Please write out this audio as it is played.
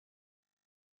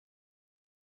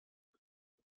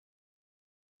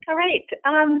All right.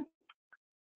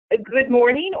 Good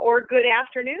morning or good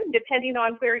afternoon, depending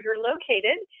on where you're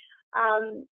located.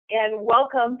 And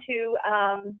welcome to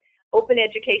Open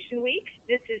Education Week.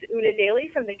 This is Una Daly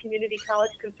from the Community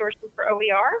College Consortium for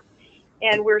OER.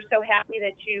 And we're so happy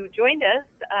that you joined us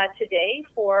today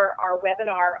for our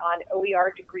webinar on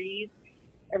OER degrees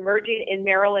emerging in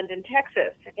Maryland and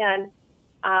Texas. And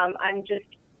I'm just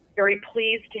very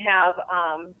pleased to have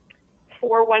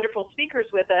four wonderful speakers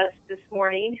with us this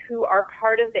morning who are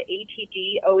part of the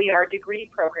ATD OER degree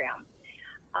program.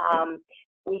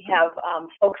 We have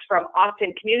folks from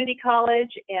Austin Community College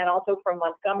and also from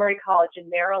Montgomery College in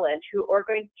Maryland who are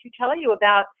going to tell you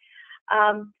about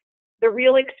the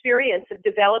real experience of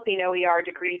developing OER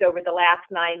degrees over the last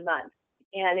 9 months.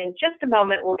 And in just a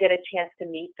moment, we'll get a chance to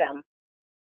meet them.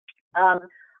 I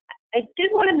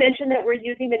did want to mention that we're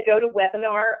using the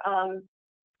GoToWebinar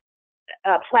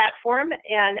platform,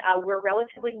 and we're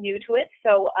relatively new to it,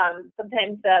 so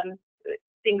sometimes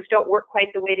things don't work quite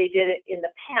the way they did it in the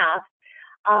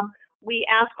past. We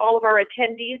ask all of our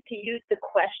attendees to use the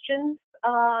questions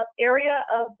area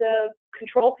of the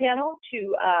control panel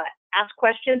to ask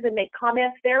questions and make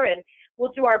comments there, and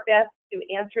we'll do our best to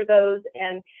answer those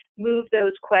and move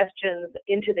those questions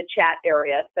into the chat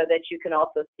area so that you can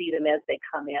also see them as they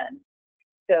come in.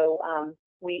 So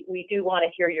we do want to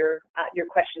hear your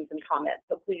questions and comments,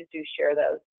 so please do share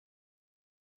those.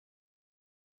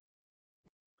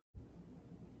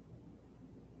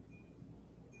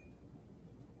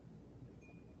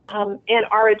 And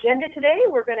our agenda today,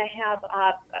 we're going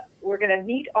to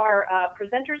meet our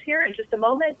presenters here in just a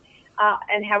moment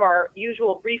and have our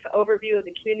usual brief overview of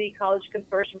the Community College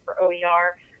Consortium for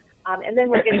OER, and then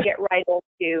we're going to get right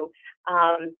into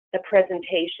the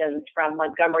presentations from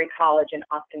Montgomery College and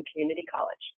Austin Community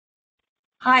College.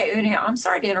 Hi, Una. I'm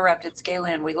sorry to interrupt. It's Gaye,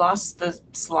 Lynn. We lost the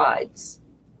slides.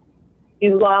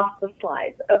 You lost the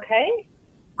slides. Okay.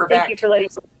 We're back. Thank you for letting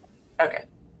me. Okay.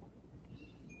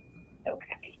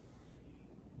 Okay.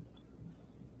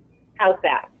 How's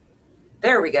that?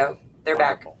 There we go. They're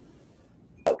back.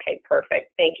 Okay,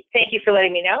 perfect. Thank you. Thank you for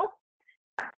letting me know.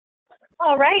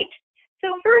 All right.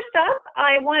 So first up,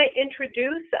 I want to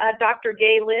introduce Dr.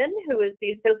 Gaye Lynn, who is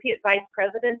the Associate Vice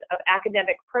President of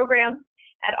Academic Programs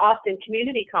at Austin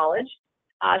Community College.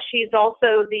 She's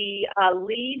also the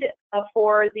lead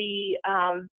for the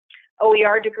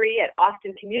OER degree at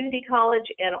Austin Community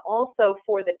College and also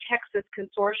for the Texas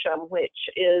Consortium, which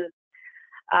is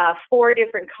 4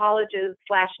 different colleges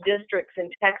 / districts in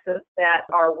Texas that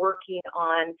are working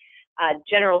on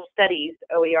general studies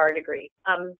OER degree.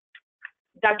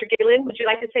 Dr. Gaye Lynn, would you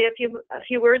like to say a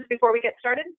few words before we get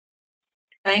started?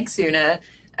 Thanks, Una.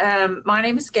 My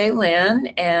name is Gaye Lynn,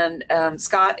 and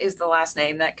Scott is the last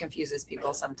name. That confuses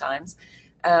people sometimes.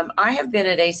 I have been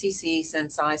at ACC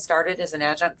since I started as an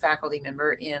adjunct faculty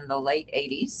member in the late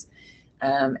 80s,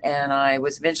 and I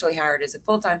was eventually hired as a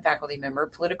full-time faculty member.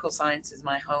 Political science is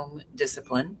my home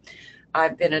discipline.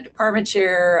 I've been a department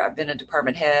chair, I've been a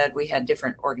department head. We had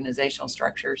different organizational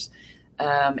structures.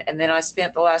 And then I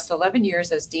spent the last 11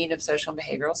 years as Dean of Social and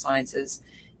Behavioral Sciences,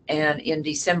 and in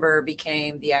December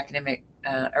became the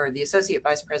the Associate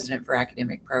Vice President for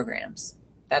Academic Programs.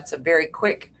 That's a very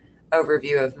quick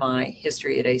overview of my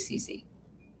history at ACC.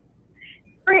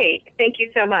 Great, thank you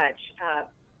so much,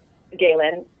 Gaye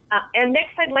Lynn. And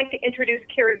next I'd like to introduce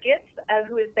Carrie Gits,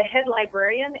 who is the head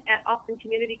librarian at Austin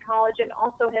Community College and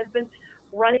also has been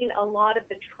running a lot of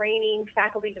the training,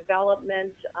 faculty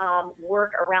development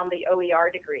work around the OER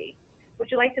degree.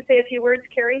 Would you like to say a few words,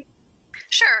 Carrie?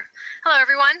 Sure. Hello,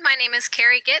 everyone. My name is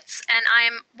Carrie Gits, and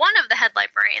I'm one of the head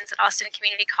librarians at Austin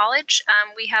Community College.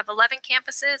 We have 11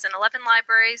 campuses and 11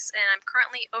 libraries, and I'm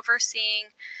currently overseeing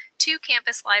 2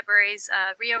 campus libraries,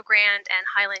 Rio Grande and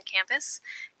Highland campus.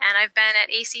 And I've been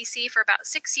at ACC for about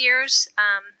 6 years,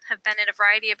 have been in a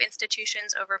variety of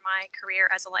institutions over my career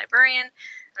as a librarian,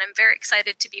 and I'm very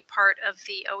excited to be part of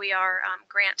the OER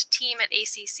grant team at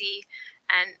ACC,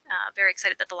 and very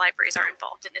excited that the libraries are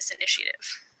involved in this initiative.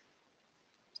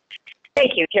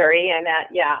 Thank you, Carrie, and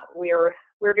yeah, we're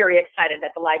very excited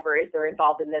that the libraries are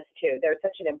involved in this too. They're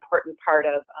such an important part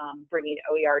of bringing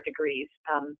OER degrees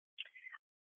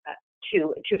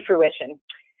to fruition.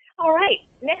 All right,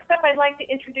 next up I'd like to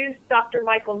introduce Dr.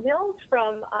 Michael Mills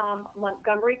from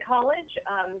Montgomery College.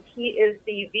 He is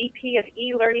the VP of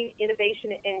E-Learning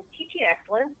Innovation and Teaching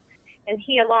Excellence, and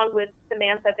he, along with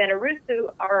Samantha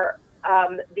Benarusu, are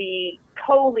the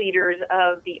co-leaders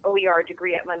of the OER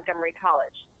degree at Montgomery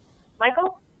College.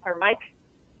 Michael, or Mike?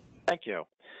 Thank you.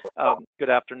 Good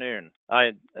afternoon.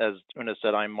 As Una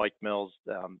said, I'm Mike Mills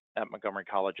at Montgomery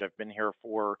College. I've been here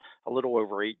for a little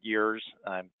over 8 years.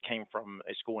 I came from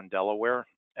a school in Delaware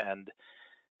and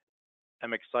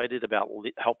I'm excited about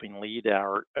helping lead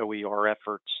our OER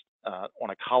efforts on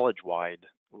a college-wide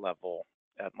level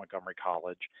at Montgomery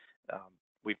College.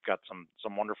 We've got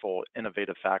some wonderful,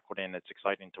 innovative faculty, and it's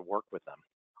exciting to work with them.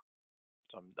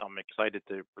 So I'm excited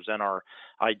to present our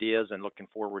ideas and looking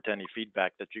forward to any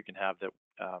feedback that you can have that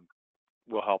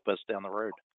will help us down the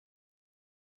road.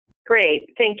 Great,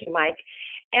 thank you, Mike.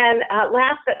 And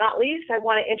last but not least, I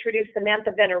want to introduce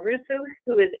Samantha Venerusu,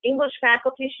 who is English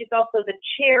faculty. She's also the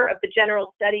chair of the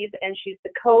General Studies, and she's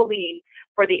the co-lead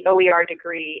for the OER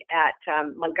degree at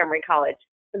Montgomery College.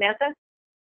 Samantha?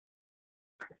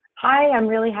 Hi, I'm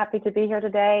really happy to be here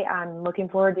today. I'm looking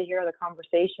forward to hear the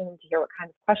conversation, to hear what kind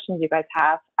of questions you guys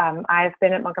have. I've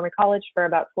been at Montgomery College for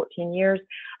about 14 years.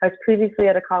 I was previously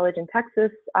at a college in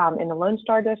Texas in the Lone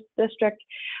Star District.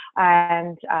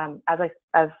 And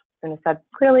as Lynn said,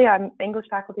 clearly I'm English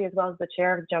faculty as well as the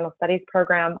chair of the General Studies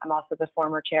program. I'm also the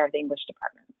former chair of the English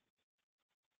department.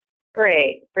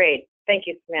 Great, great. Thank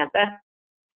you, Samantha.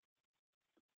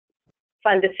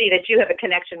 Fun to see that you have a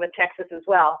connection with Texas as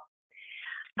well.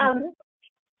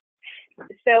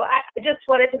 So I just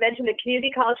wanted to mention the Community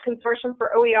College Consortium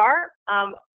for OER.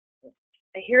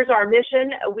 Here's our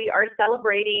mission. We are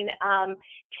celebrating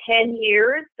 10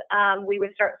 years. We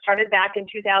started back in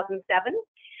 2007.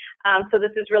 So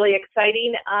this is really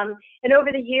exciting. And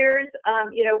over the years,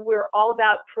 you know, we're all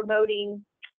about promoting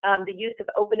the use of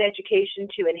open education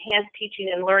to enhance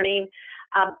teaching and learning.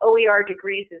 OER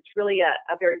degrees is really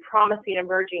a very promising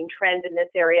emerging trend in this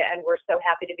area, and we're so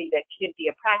happy to be the community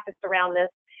of practice around this.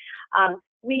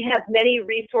 We have many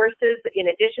resources in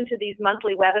addition to these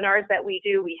monthly webinars that we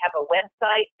do. We have a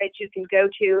website that you can go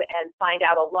to and find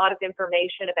out a lot of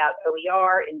information about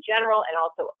OER in general and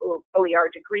also OER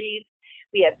degrees.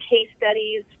 We have case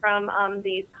studies from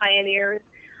these pioneers,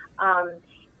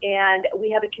 and we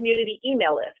have a community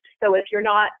email list. So if you're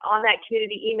not on that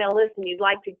community email list and you'd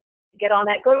like to get on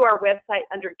that, go to our website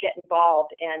under Get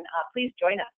Involved, and please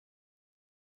join us.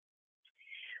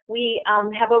 We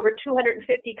have over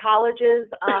 250 colleges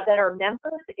that are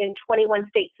members in 21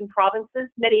 states and provinces.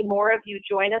 Many more of you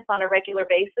join us on a regular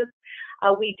basis.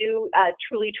 We do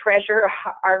truly treasure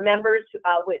our members,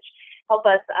 which help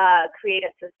us create a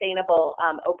sustainable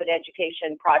open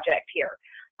education project here.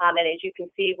 And as you can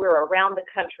see, we're around the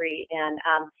country, and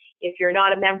if you're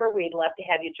not a member, we'd love to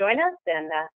have you join us, and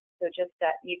so just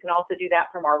you can also do that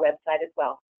from our website as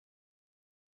well.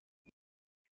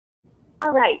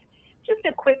 All right, just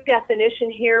a quick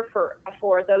definition here for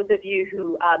those of you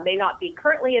who may not be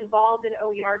currently involved in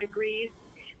OER degrees.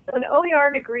 So an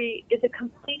OER degree is a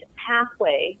complete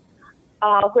pathway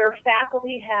where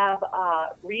faculty have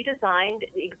redesigned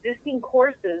existing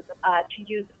courses to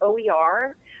use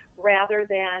OER rather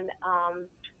than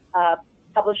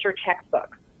publisher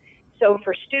textbooks. So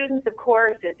for students, of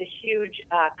course, it's a huge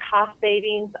cost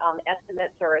savings.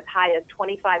 Estimates are as high as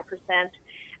 25%.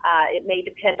 It may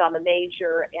depend on the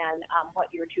major and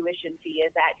what your tuition fee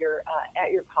is at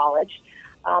your college,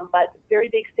 but very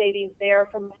big savings there.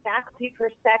 From a faculty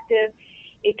perspective,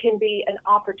 it can be an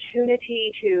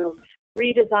opportunity to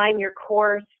redesign your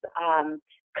course,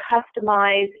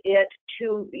 customize it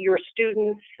to your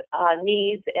students'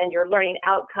 needs and your learning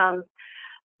outcomes.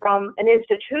 From an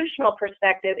institutional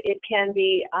perspective, it can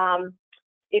be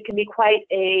quite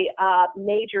a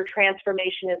major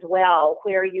transformation as well,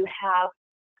 where you have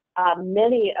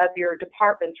many of your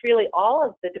departments, really all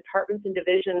of the departments and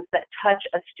divisions that touch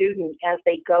a student as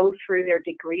they go through their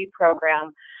degree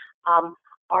program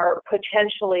are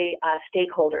potentially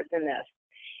stakeholders in this.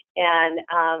 And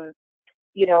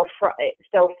you know,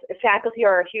 so faculty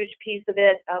are a huge piece of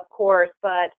it, of course,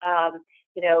 but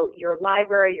you know, your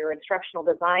library, your instructional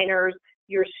designers,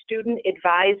 your student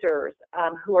advisors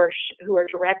who are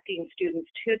directing students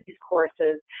to these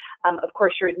courses, of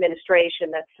course, your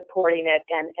administration that's supporting it,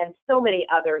 and so many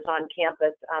others on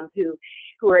campus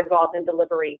who are involved in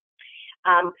delivery.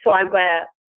 So I'm going to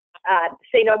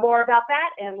say no more about that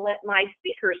and let my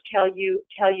speakers tell you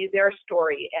their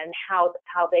story and how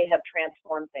they have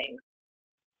transformed things.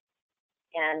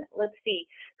 And let's see,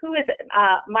 who is it?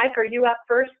 Mike, are you up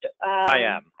first? I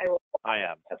am. I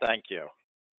am. Okay. Thank you.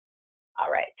 All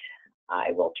right.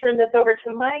 I will turn this over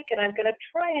to Mike, and I'm going to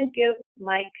try and give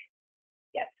Mike,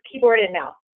 yes, keyboard and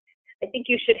mouse. I think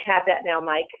you should have that now,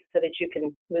 Mike, so that you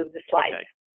can move the slides. Okay.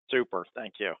 Super.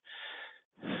 Thank you.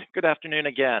 Good afternoon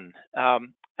again.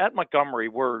 At Montgomery,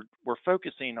 we're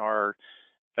focusing our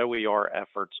OER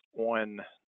efforts on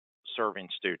serving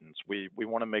students. We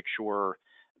want to make sure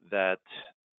that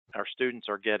our students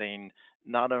are getting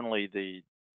not only the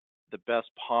best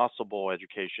possible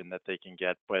education that they can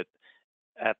get, but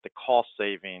at the cost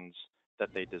savings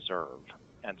they deserve.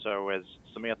 And so as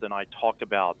Samantha and I talk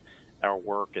about our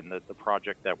work and the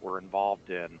project that we're involved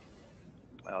in,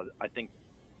 I think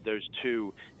those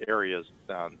two areas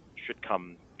should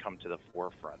come to the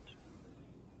forefront.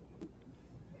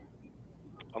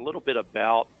 A little bit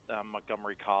about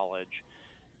Montgomery College.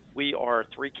 We are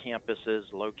 3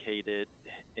 campuses located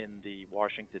in the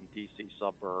Washington, D.C.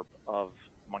 suburb of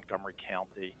Montgomery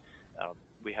County.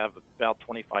 We have about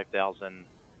 25,000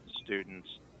 students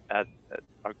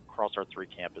across our 3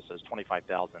 campuses,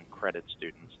 25,000 credit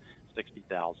students,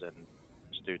 60,000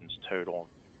 students total,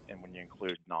 and when you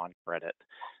include non-credit.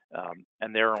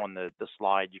 And there on the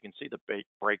slide, you can see the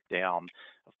breakdown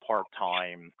of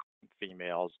part-time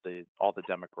females, all the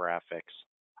demographics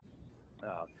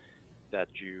that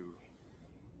you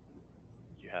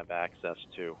have access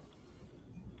to.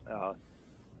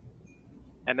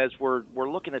 And as we're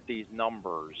looking at these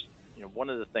numbers, one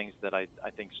of the things that I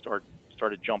think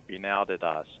started jumping out at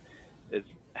us is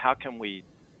how can we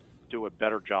do a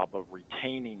better job of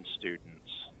retaining students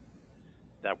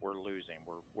that we're losing.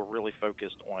 We're really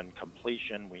focused on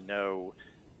completion. We know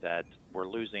that we're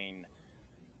losing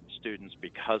students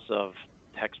because of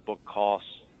textbook costs.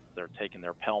 They're taking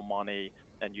their Pell money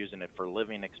and using it for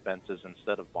living expenses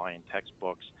instead of buying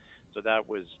textbooks. So that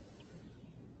was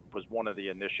one of the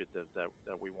initiatives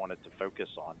that we wanted to focus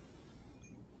on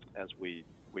as we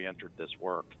entered this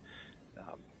work.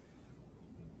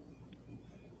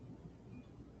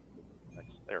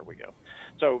 There we go.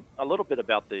 So a little bit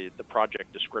about the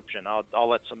project description. I'll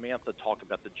let Samantha talk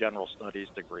about the general studies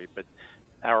degree, but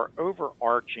our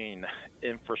overarching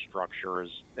infrastructure is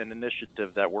an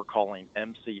initiative that we're calling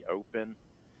MC Open,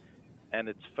 and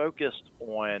it's focused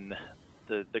on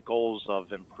the goals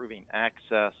of improving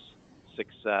access,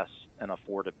 success, and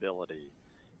affordability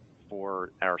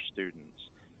for our students.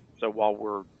 So while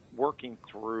we're working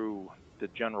through the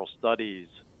general studies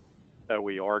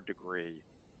OER degree,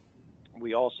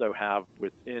 we also have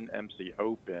within MC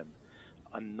Open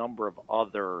a number of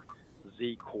other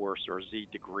Z course or Z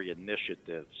degree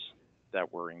initiatives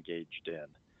that we're engaged in.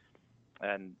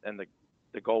 And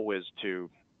the goal is to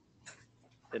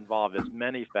involve as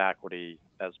many faculty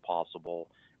as possible,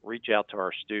 reach out to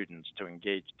our students to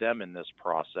engage them in this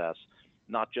process,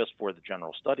 not just for the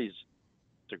general studies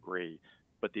degree,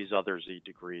 but these other Z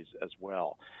degrees as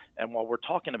well. And while we're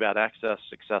talking about access,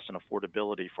 success, and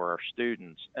affordability for our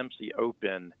students, MC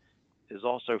Open is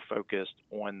also focused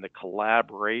on the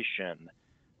collaboration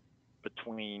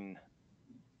between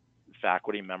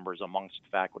faculty members, amongst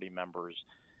faculty members,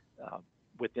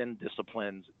 within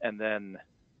disciplines, and then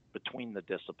between the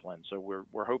disciplines. So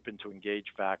we're hoping to engage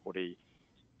faculty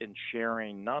in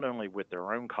sharing not only with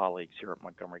their own colleagues here at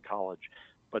Montgomery College,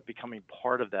 but becoming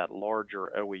part of that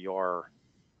larger OER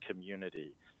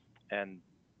community. And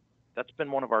that's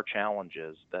been one of our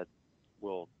challenges that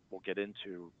we'll get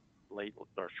into late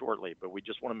or shortly, but we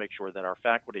just want to make sure that our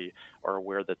faculty are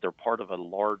aware that they're part of a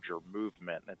larger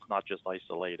movement. It's not just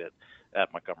isolated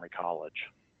at Montgomery College.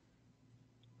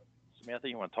 Samantha,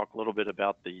 you want to talk a little bit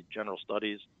about the general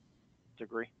studies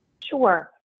degree?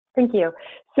 Sure. Thank you.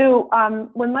 So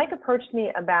when Mike approached me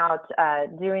about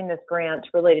doing this grant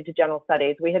related to general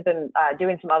studies, we had been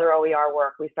doing some other OER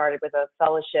work. We started with a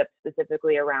fellowship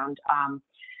specifically around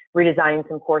redesigning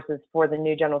some courses for the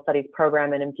new general studies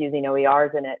program and infusing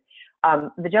OERs in it.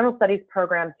 The general studies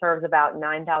program serves about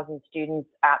 9,000 students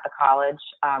at the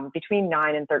college, between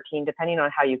 9 and 13, depending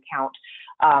on how you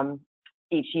count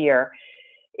each year.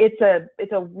 It's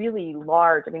a really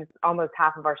large, I mean, almost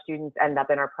half of our students end up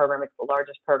in our program. It's the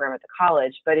largest program at the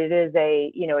college, but it is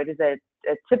a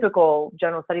typical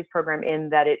general studies program in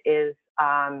that it is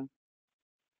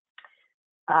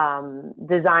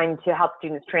designed to help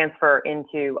students transfer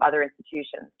into other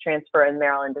institutions. Transfer in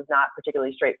Maryland is not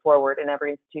particularly straightforward, and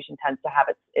every institution tends to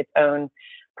have its own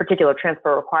particular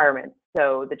transfer requirements.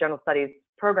 So the general studies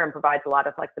program provides a lot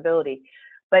of flexibility,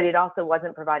 but it also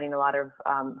wasn't providing a lot of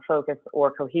focus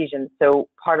or cohesion. So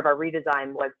part of our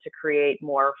redesign was to create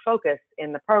more focus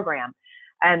in the program.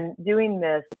 And doing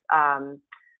this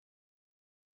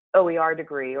OER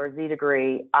degree or Z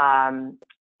degree,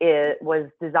 it was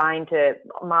designed to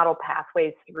model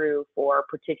pathways through for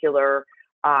particular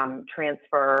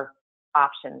transfer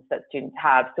options that students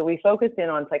have. So we focused in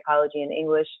on psychology and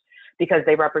English because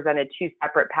they represented 2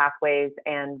 separate pathways,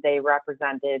 and they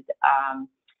represented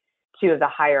 2 of the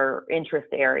higher interest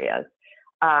areas.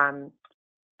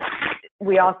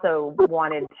 We also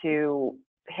wanted to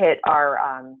hit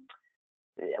our,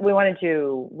 we wanted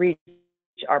to reach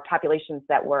our populations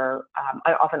that were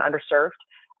often underserved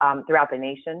throughout the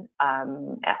nation.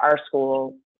 Our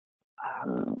school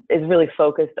is really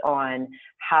focused on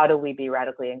how do we be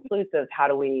radically inclusive, how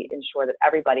do we ensure that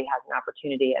everybody has an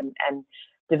opportunity, and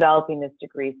developing this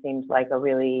degree seems like a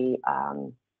really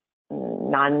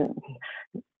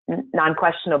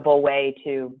non-questionable way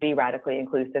to be radically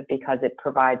inclusive because it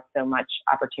provides so much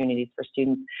opportunities for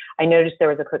students. I noticed there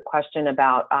was a quick question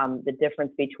about the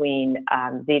difference between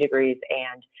Z degrees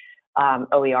and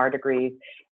OER degrees,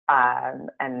 and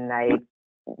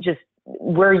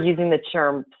we're using the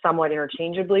term somewhat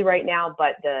interchangeably right now,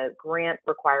 but the grant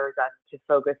requires us to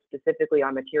focus specifically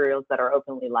on materials that are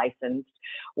openly licensed,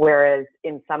 whereas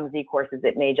in some Z courses,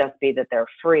 it may just be that they're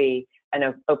free and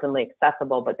openly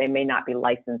accessible, but they may not be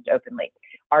licensed openly.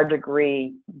 Our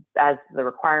degree, as the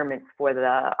requirements for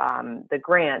the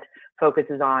grant,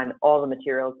 focuses on all the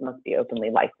materials must be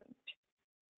openly licensed.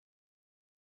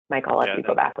 Mike, I'll let you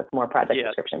go back with more project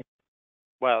description.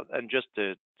 Well, and just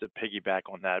to piggyback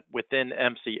on that, within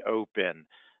MC Open,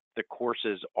 the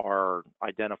courses are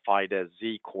identified as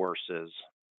Z courses,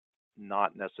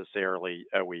 not necessarily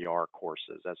OER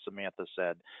courses. As Samantha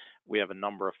said, we have a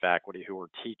number of faculty who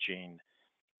are teaching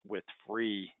with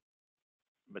free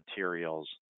materials,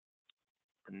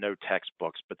 no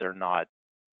textbooks, but they're not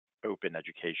open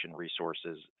education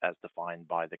resources as defined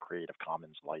by the Creative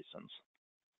Commons license.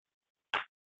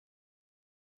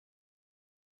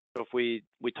 So if we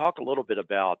talk a little bit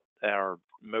about our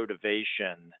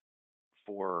motivation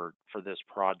for this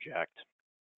project,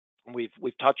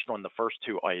 we've touched on the first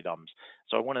two items.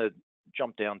 So I want to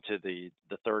jump down to the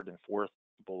third and fourth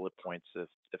bullet points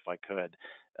if I could.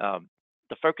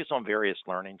 The focus on various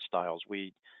learning styles.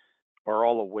 We are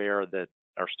all aware that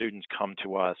our students come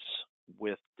to us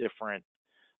with different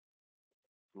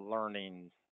learning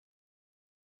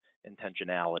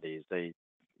intentionalities.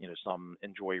 Some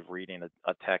enjoy reading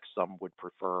a text, some would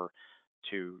prefer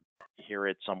to hear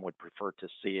it, some would prefer to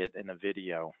see it in a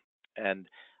video. And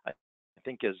I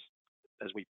think as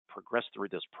we progress through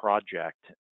this project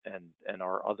and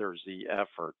our other Z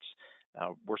efforts,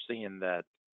 we're seeing that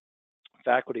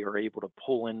faculty are able to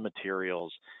pull in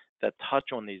materials that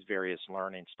touch on these various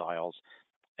learning styles,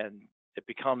 and it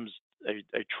becomes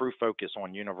a true focus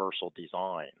on universal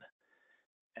design.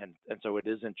 And so it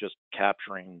isn't just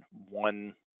capturing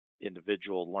one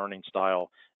individual learning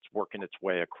style, it's working its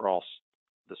way across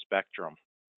the spectrum.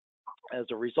 As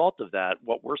a result of that,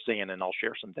 what we're seeing, and I'll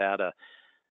share some data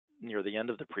near the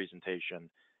end of the presentation,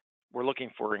 we're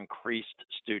looking for increased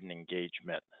student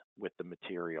engagement with the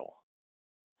material.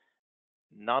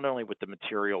 Not only with the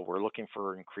material, we're looking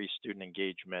for increased student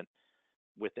engagement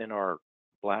within our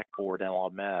Blackboard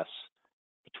LMS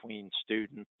between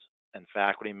student and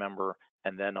faculty member,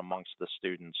 and then amongst the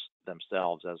students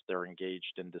themselves as they're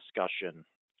engaged in discussion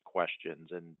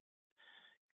questions and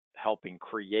helping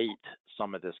create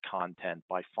some of this content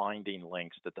by finding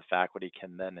links that the faculty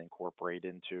can then incorporate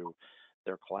into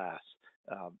their class.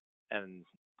 And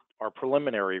our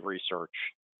preliminary research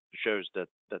shows that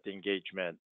the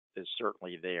engagement is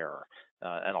certainly there,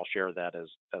 and I'll share that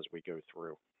as we go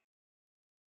through.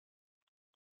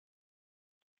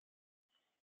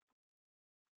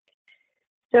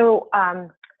 So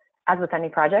as with any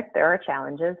project, there are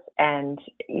challenges, and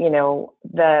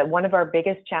one of our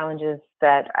biggest challenges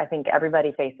that I think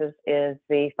everybody faces is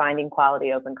the finding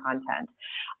quality open content.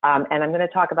 And I'm going to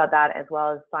talk about that, as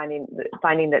well as finding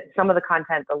that some of the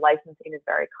content, the licensing is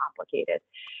very complicated.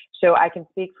 So I can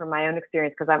speak from my own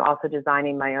experience because I'm also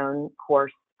designing my own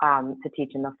course to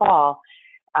teach in the fall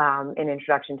in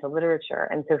Introduction to Literature.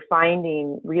 And so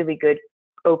finding really good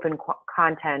open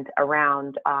content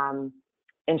around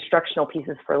instructional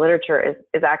pieces for literature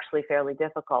is actually fairly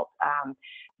difficult.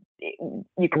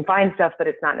 You can find stuff, but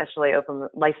it's not necessarily open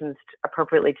licensed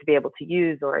appropriately to be able to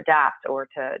use or adapt or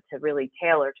to really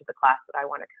tailor to the class that I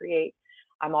want to create.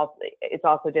 It's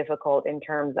also difficult in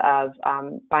terms of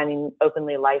finding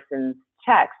openly licensed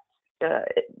texts.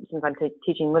 Since I'm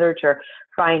teaching literature,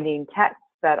 finding texts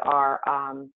that are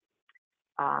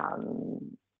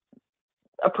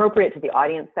appropriate to the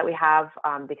audience that we have,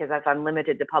 because if I'm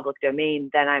limited to public domain,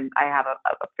 then I have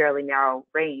a fairly narrow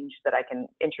range that I can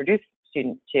introduce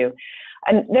students to.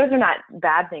 And those are not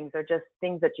bad things, they're just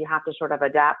things that you have to sort of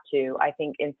adapt to. I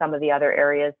think in some of the other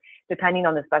areas, depending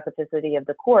on the specificity of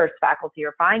the course, faculty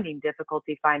are finding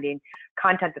difficulty finding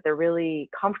content that they're really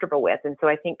comfortable with. And so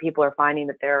I think people are finding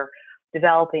that they're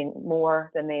developing more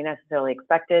than they necessarily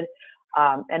expected.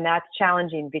 And that's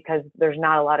challenging because there's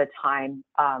not a lot of time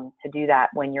to do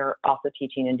that when you're also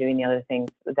teaching and doing the other things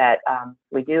that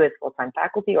we do as full-time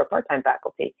faculty or part-time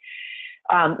faculty.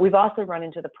 We've also run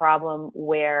into the problem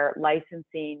where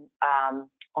licensing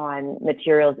on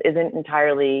materials isn't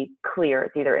entirely clear.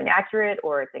 It's either inaccurate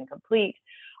or it's incomplete.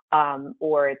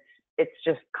 or it's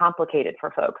just complicated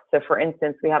for folks. So for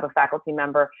instance, we have a faculty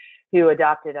member who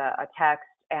adopted a text,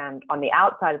 and on the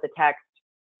outside of the text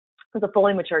was a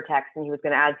fully mature text, and he was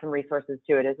going to add some resources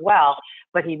to it as well,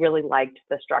 but he really liked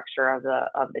the structure of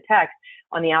the text.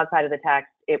 On the outside of the text,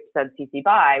 it said CC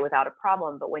BY without a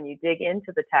problem, but when you dig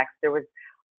into the text, there was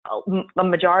a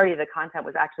majority of the content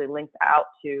was actually linked out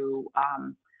to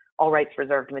all rights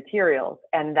reserved materials,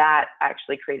 and that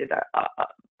actually created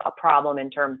a problem in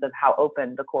terms of how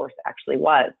open the course actually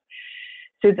was.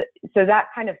 So that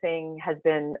kind of thing has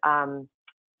been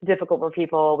difficult for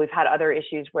people. We've had other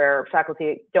issues where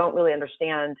faculty don't really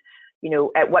understand,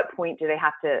 at what point do they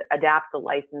have to adapt the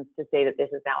license to say that this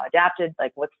is now adapted?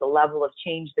 Like, what's the level of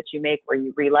change that you make where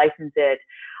you relicense it?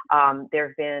 There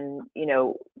have been,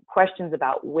 questions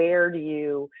about where do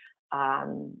you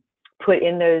put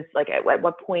in those, like at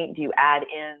what point do you add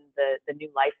in the new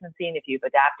licensing? If you've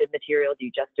adapted material, do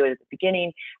you just do it at the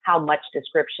beginning? How much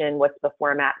description? What's the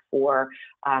format for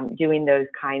doing those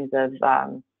kinds of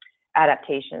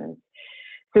adaptations?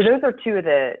 So those are two of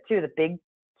the big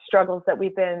struggles that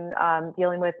we've been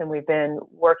dealing with, and we've been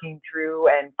working through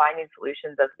and finding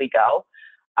solutions as we go.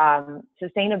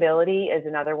 Sustainability is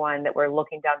another one that we're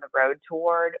looking down the road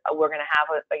toward. We're going to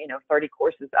have 30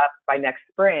 courses up by next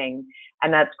spring,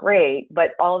 and that's great,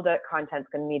 but all of that content's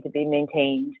going to need to be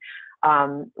maintained.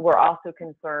 We're also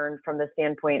concerned from the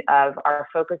standpoint of our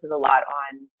focus is a lot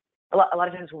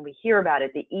of times when we hear about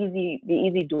it, the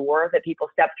easy door that people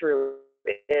step through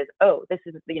is, oh, this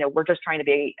is, we're just trying to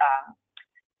be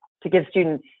to give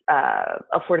students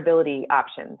affordability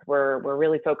options. We're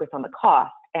really focused on the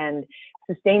cost, and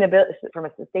sustainability, from a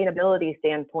sustainability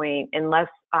standpoint, unless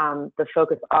the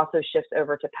focus also shifts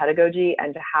over to pedagogy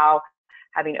and to how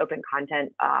having open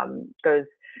content goes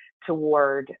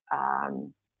toward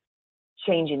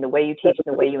changing the way you teach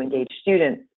and the way you engage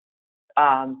students,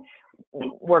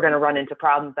 we're going to run into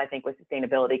problems, I think, with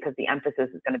sustainability, because the emphasis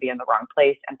is going to be in the wrong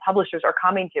place, and publishers are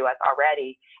coming to us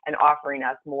already and offering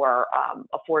us more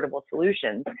affordable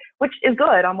solutions, which is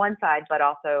good on one side, but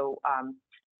also,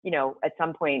 at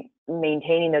some point,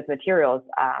 maintaining those materials,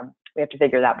 we have to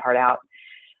figure that part out.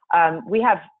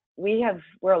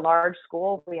 We're a large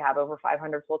school. We have over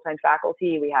 500 full-time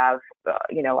faculty. We have,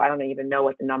 I don't even know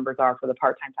what the numbers are for the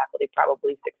part-time faculty,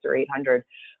 probably 600 or 800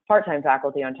 part-time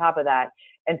faculty on top of that.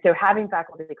 And so having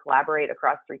faculty collaborate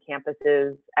across 3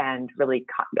 campuses and really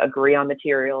agree on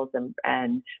materials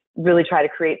and really try to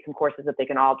create some courses that they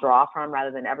can all draw from rather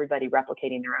than everybody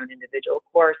replicating their own individual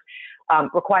course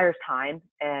requires time,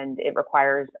 and it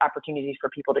requires opportunities for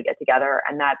people to get together.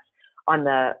 And that's on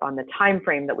the time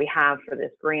frame that we have for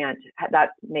this grant,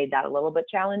 that made that a little bit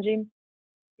challenging.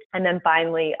 And then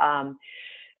finally,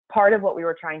 part of what we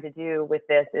were trying to do with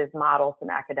this is model some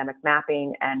academic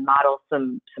mapping and model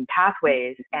some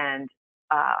pathways, and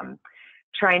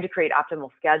trying to create optimal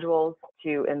schedules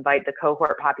to invite the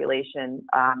cohort population,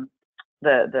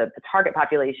 the target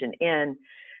population in,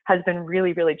 has been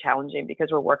really, really challenging because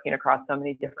we're working across so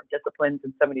many different disciplines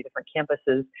and so many different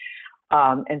campuses.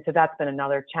 And so that's been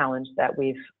another challenge that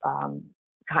we've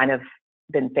kind of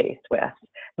been faced with.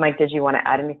 Mike, did you want to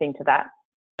add anything to that?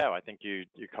 No, I think you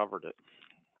covered it.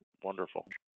 Wonderful.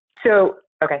 So,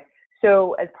 okay.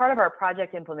 So as part of our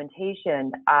project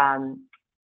implementation,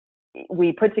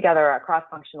 we put together a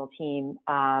cross-functional team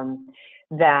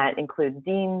that includes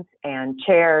deans and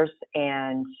chairs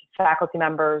and faculty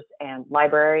members and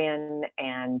librarian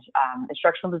and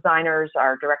instructional designers,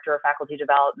 our director of faculty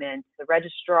development, the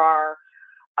registrar.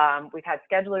 We've had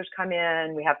schedulers come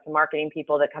in. We have some marketing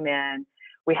people that come in.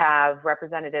 We have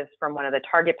representatives from one of the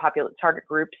target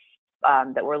groups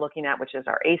that we're looking at, which is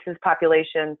our ACEs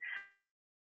population,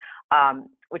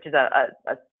 which is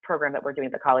a program that we're doing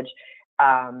at the college.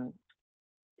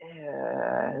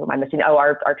 Who am I missing? Oh,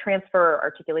 our transfer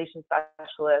articulation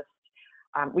specialist.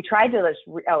 We tried to,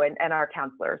 and our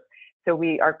counselors. So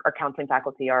our counseling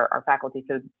faculty, our faculty,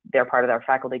 so they're part of our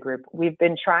faculty group. We've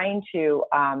been trying to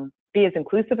be as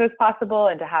inclusive as possible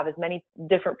and to have as many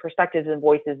different perspectives and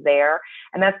voices there.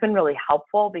 And that's been really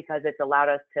helpful because it's allowed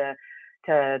us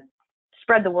to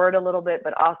spread the word a little bit,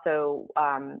 but also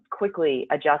quickly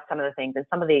adjust some of the things. And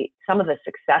some of the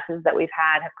successes that we've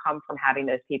had have come from having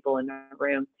those people in the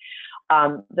room.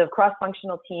 The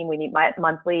cross-functional team, we meet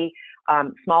monthly.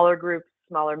 Smaller groups,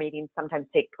 smaller meetings sometimes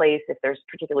take place if there's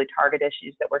particularly target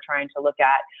issues that we're trying to look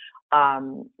at.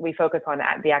 We focus on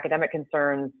the academic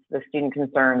concerns, the student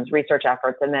concerns, research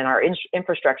efforts, and then our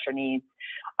infrastructure needs.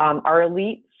 Our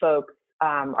elite folks,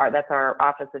 that's our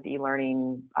Office of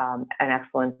E-Learning and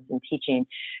Excellence in Teaching.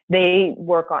 They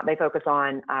focus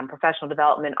on professional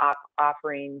development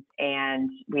offerings, and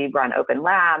we run open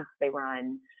labs. They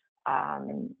run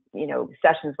you know,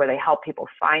 sessions where they help people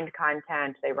find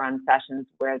content. They run sessions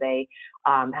where they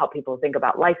help people think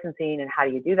about licensing and how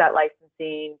do you do that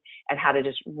licensing and how to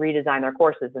just redesign their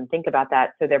courses and think about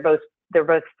that. So they're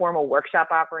both formal workshop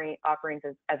offerings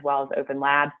as well as open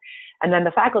labs. And then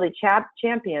the faculty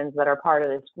champions that are part of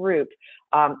this group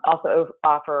also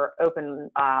offer open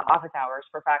office hours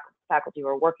for faculty who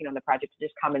are working on the project to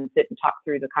just come and sit and talk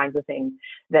through the kinds of things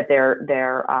that they're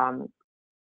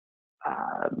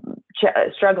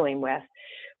struggling with.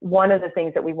 One of the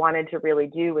things that we wanted to really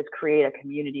do was create a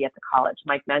community at the college.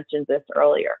 Mike mentioned this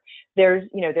earlier. There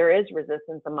is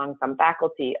resistance among some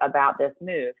faculty about this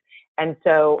move. And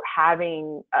so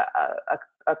having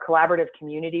a collaborative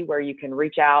community where you can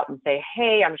reach out and say,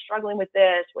 hey, I'm struggling with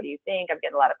this. What do you think? I'm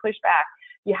getting a lot of pushback.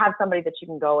 You have somebody that you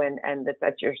can go in and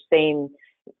that's your same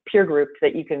peer group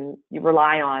that you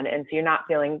rely on. And so you're not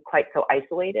feeling quite so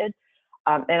isolated.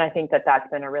 And I think that that's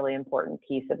been a really important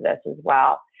piece of this as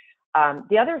well.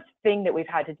 The other thing that we've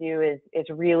had to do is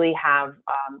really have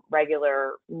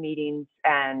regular meetings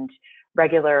and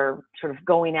regular sort of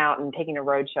going out and taking a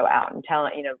roadshow out and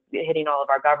hitting all of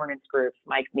our governance groups.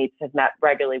 Mike has met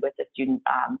regularly with the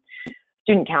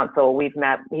student council.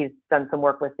 He's done some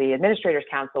work with the administrators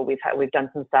council. We've done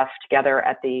some stuff together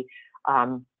at the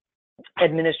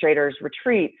administrators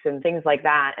retreats and things like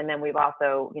that. And then we've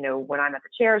also, when I'm at the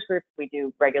chairs group, we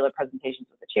do regular presentations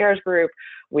with the chairs group.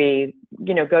 We,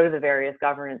 go to the various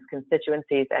governance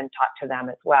constituencies and talk to them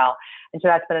as well. And so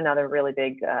that's been another really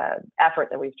big effort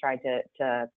that we've tried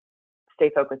to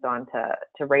stay focused on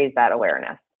to raise that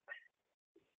awareness.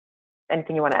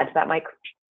 Anything you want to add to that, Mike?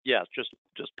 Yes,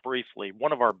 just briefly.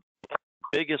 One of our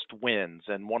biggest wins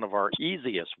and one of our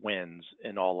easiest wins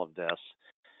in all of this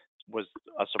was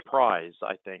a surprise,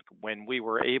 I think, when we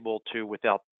were able to,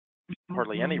 without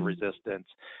hardly any resistance,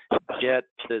 get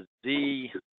the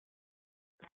Z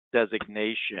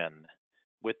designation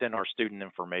within our student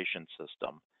information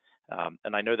system.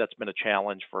 And I know that's been a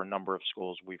challenge for a number of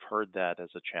schools. We've heard that as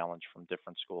a challenge from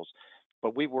different schools.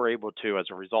 But we were able to, as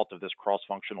a result of this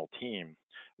cross-functional team,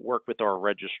 work with our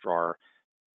registrar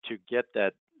to get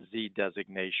that Z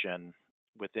designation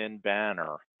within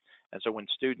Banner. And so when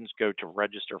students go to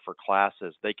register for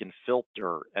classes, they can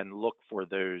filter and look for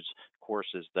those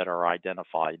courses that are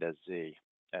identified as Z.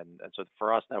 And so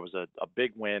for us, that was a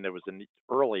big win. It was an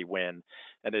early win,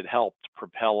 and it helped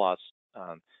propel us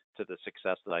to the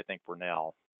success that I think we're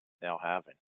now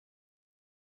having.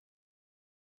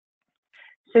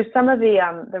 So some of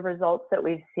the results that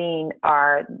we've seen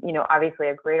are, obviously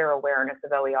a greater awareness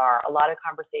of OER, a lot of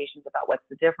conversations about what's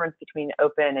the difference between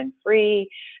open and free,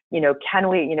 can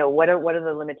we, what are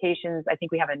the limitations? I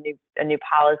think we have a new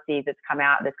policy that's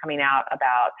coming out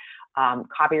about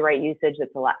copyright usage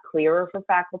that's a lot clearer for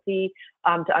faculty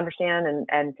to understand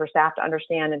and for staff to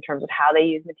understand in terms of how they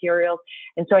use materials.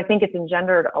 And so I think it's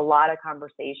engendered a lot of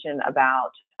conversation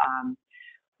about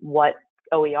what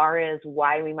OER is,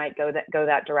 why we might go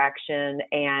that direction,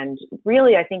 and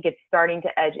really I think it's starting to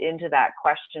edge into that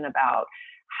question about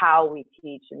how we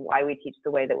teach and why we teach the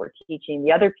way that we're teaching.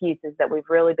 The other piece is that we've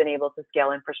really been able to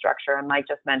scale infrastructure, and Mike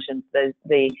just mentioned the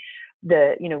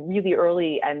really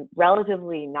early and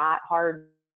relatively not hard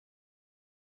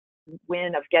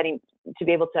win of getting to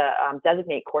be able to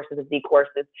designate courses as Z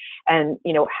courses, and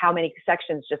how many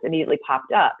sections just immediately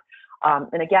popped up.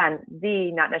 And again,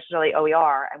 Z, not necessarily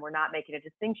OER, and we're not making a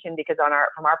distinction because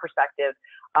from our perspective,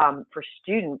 for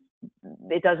students,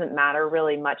 it doesn't matter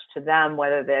really much to them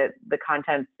whether the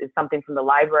content is something from the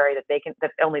library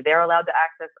that only they're allowed to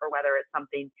access, or whether it's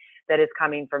something that is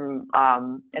coming from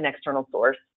an external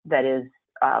source that is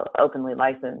openly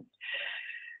licensed.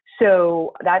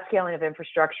 So that scaling of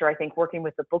infrastructure, I think working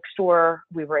with the bookstore,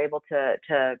 we were able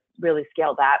to really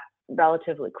scale that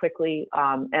relatively quickly.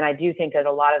 And I do think that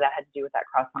a lot of that had to do with that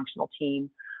cross-functional team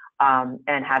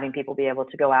and having people be able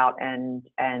to go out and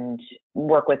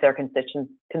work with their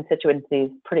constituencies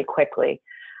pretty quickly.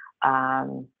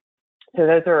 So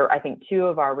those are, I think, two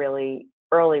of our really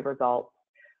early results.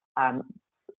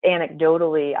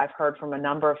 Anecdotally, I've heard from a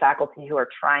number of faculty who are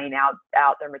trying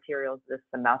out their materials this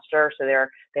semester. So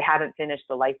they haven't finished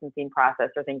the licensing process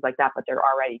or things like that, but they're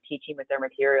already teaching with their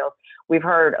materials. We've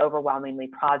heard overwhelmingly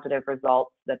positive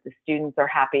results, that the students are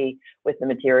happy with the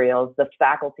materials. The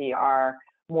faculty are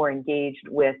more engaged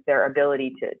with their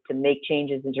ability to make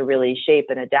changes and to really shape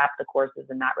and adapt the courses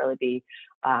and not really be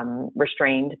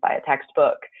restrained by a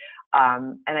textbook.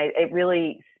 And it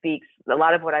really speaks, a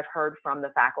lot of what I've heard from the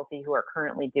faculty who are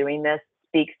currently doing this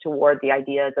speaks toward the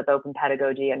ideas of open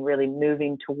pedagogy and really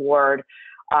moving toward,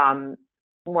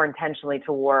 more intentionally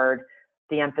toward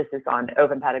the emphasis on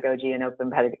open pedagogy and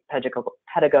open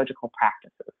pedagogical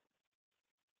practices.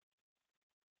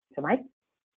 So Mike?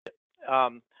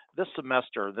 This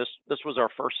semester, this was our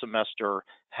first semester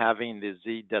having the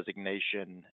Z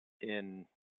designation in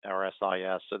our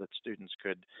SIS so that students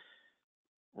could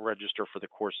register for the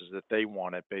courses that they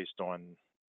wanted based on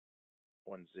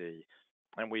Z.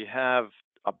 And we have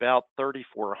about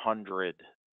 3,400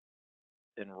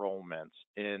 enrollments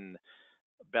in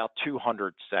about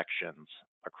 200 sections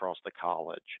across the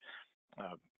college,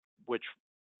 which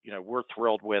we're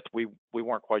thrilled with. We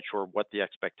weren't quite sure what the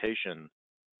expectation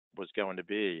was going to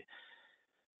be.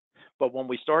 But when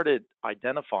we started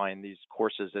identifying these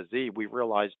courses as Z, we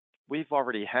realized we've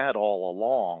already had all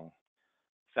along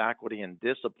faculty and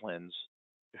disciplines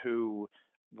who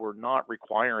were not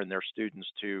requiring their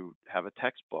students to have a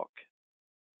textbook.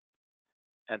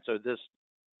 And so this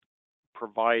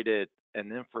provided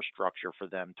an infrastructure for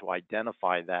them to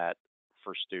identify that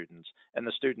for students, and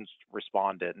the students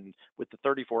responded. And with the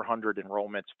 3,400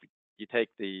 enrollments, you take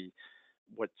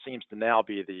what seems to now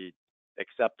be the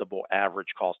acceptable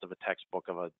average cost of a textbook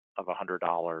of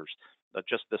 $100.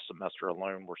 Just this semester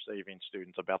alone, we're saving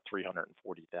students about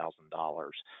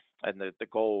 $340,000. And the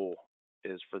goal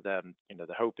is for them,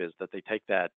 the hope is that they take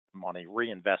that money,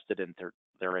 reinvest it into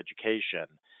their education,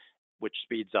 which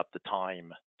speeds up the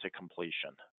time to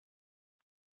completion.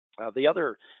 The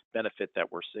other benefit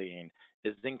that we're seeing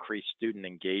is increased student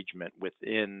engagement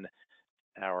within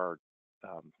our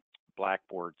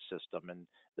Blackboard system. And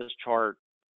this chart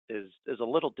is a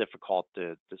little difficult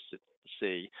to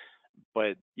see,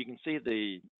 but you can see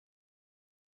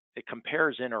it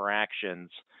compares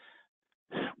interactions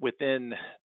within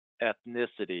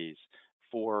ethnicities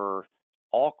for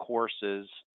all courses,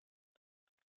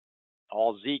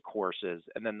 all Z courses,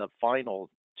 and then the final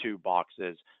two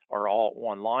boxes are all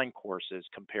online courses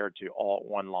compared to all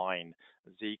online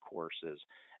Z courses.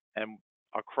 And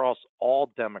across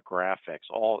all demographics,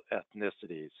 all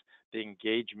ethnicities, the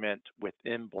engagement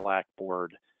within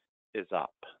Blackboard is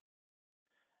up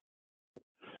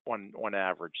on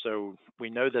average. So we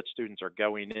know that students are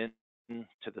going into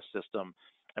the system,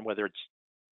 and whether it's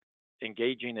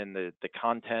engaging in the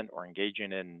content or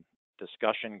engaging in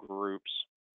discussion groups,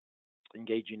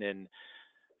 engaging in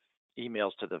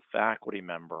emails to the faculty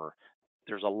member,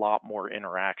 there's a lot more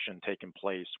interaction taking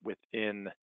place within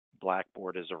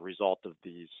Blackboard as a result of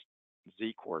these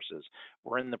Z courses.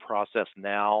 We're in the process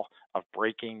now of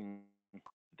breaking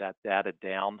that data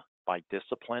down by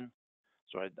discipline.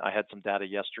 So I had some data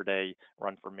yesterday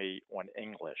run for me on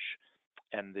English,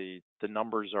 and the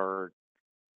numbers are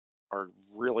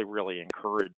really, really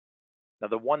encouraging. Now,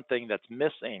 the one thing that's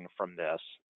missing from this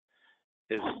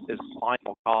is the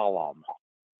final column,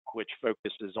 which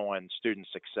focuses on student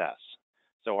success.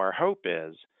 So our hope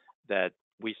is that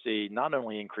we see not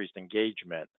only increased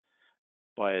engagement,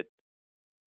 but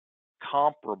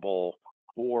comparable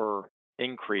or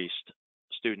increased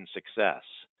student success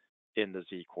in the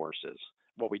Z courses.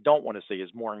 What we don't want to see is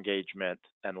more engagement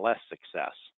and less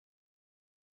success.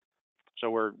 So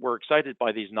we're excited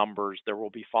by these numbers. There will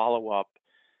be follow-up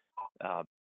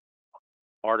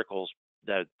articles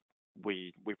that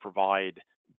we provide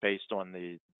based on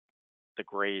the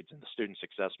grades and the student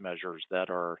success measures that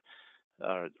are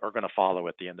going to follow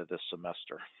at the end of this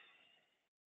semester.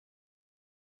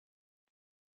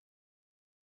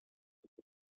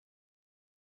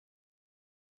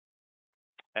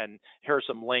 And here are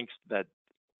some links that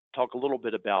talk a little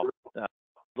bit about a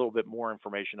little bit more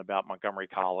information about Montgomery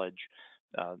College,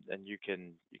 and you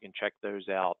can check those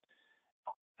out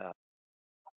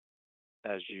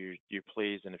as you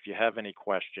please. And if you have any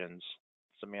questions,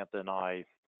 Samantha and I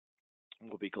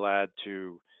will be glad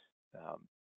to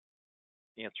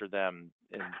answer them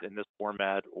in this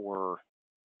format or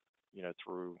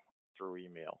through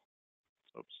email.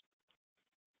 Oops.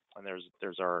 And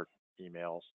there's our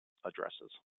email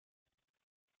addresses.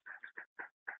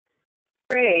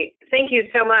 Great. Thank you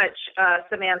so much,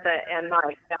 Samantha and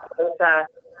Mike. That was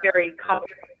very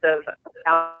comprehensive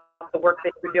about the work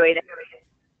that you're doing.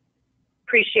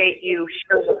 Appreciate you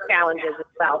sharing the challenges as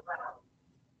well.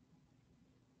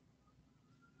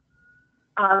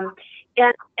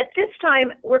 And at this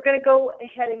time, we're going to go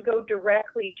ahead and go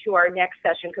directly to our next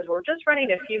session because we're just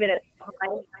running a few minutes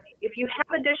behind. If you have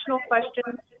additional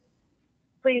questions,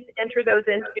 please enter those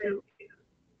into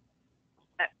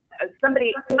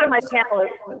one of my panelists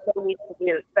needs to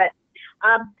use. But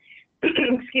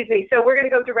excuse me. So we're going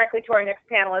to go directly to our next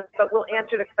panelist, but we'll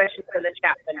answer the questions in the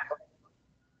chat window.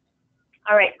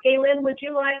 All right, Gaye, would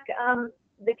you like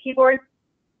the keyboard?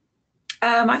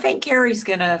 I think Carrie's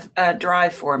going to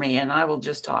drive for me, and I will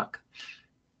just talk.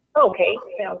 Okay,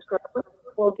 sounds good.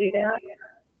 We'll do that.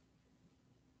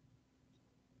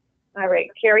 All right,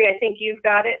 Carrie, I think you've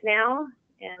got it now,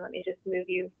 And let me just move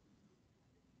you.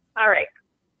 All right.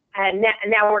 And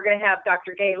now we're going to have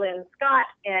Dr. Gaye, Lynn, Scott,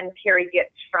 and Carrie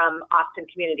Gits from Austin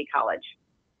Community College.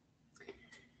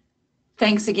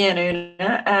 Thanks again,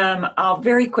 Una. I'll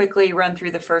very quickly run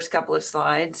through the first couple of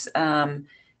slides and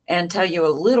tell you a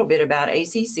little bit about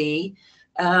ACC.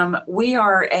 We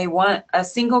are a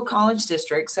single college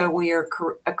district, so we are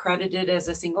accredited as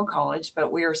a single college,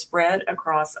 but we are spread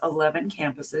across 11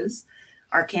 campuses.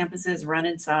 Our campuses run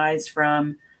in size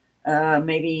from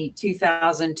maybe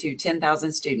 2,000 to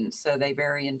 10,000 students, so they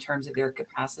vary in terms of their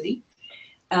capacity.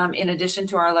 In addition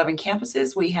to our 11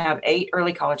 campuses, we have 8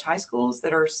 early college high schools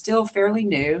that are still fairly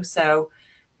new, so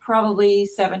probably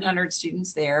 700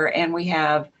 students there, and we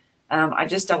have I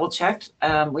just double checked.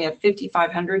 We have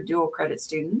 5,500 dual credit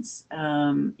students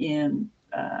in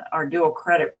our dual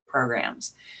credit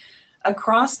programs.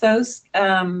 Across those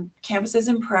campuses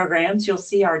and programs, you'll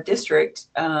see our district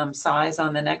size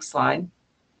on the next slide.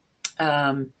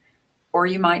 Or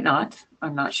you might not.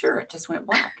 I'm not sure. It just went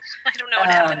black. I don't know what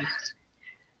happened.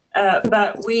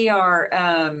 But we are,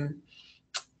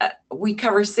 we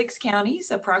cover 6 counties,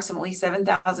 approximately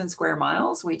 7,000 square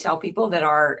miles. We tell people that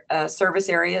our service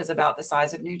area is about the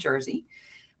size of New Jersey.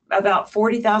 About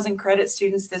 40,000 credit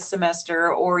students this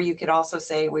semester, or you could also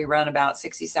say we run about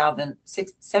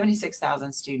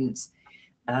 76,000 students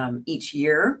each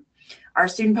year. Our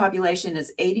student population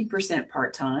is 80%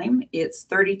 part-time. It's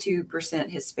 32%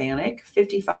 Hispanic,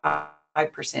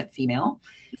 55% female,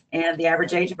 and the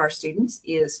average age of our students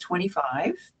is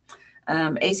 25.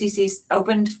 ACC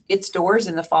opened its doors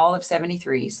in the fall of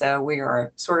 '73, so we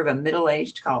are sort of a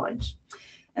middle-aged college.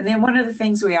 And then one of the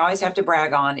things we always have to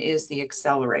brag on is the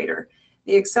accelerator.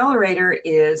 The accelerator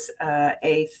is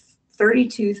a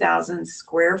 32,000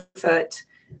 square foot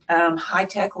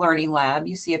high-tech learning lab.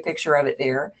 You see a picture of it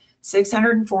there.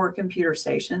 604 computer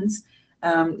stations,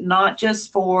 not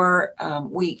just for,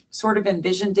 we sort of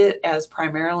envisioned it as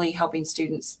primarily helping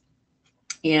students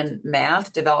in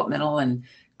math, developmental and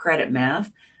credit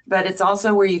math, but it's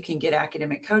also where you can get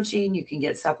academic coaching, you can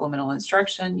get supplemental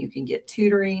instruction, you can get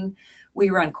tutoring.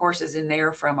 We run courses in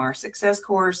there from our success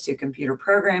course to computer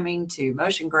programming to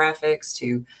motion graphics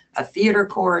to a theater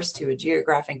course to a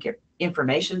geographic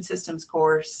information systems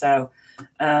course. So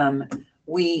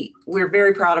we're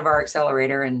very proud of our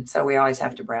accelerator, and so we always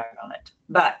have to brag on it.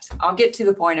 But I'll get to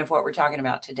the point of what we're talking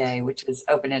about today, which is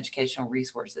open educational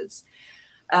resources.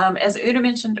 As Una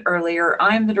mentioned earlier,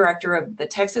 I'm the director of the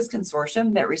Texas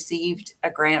Consortium that received a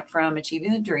grant from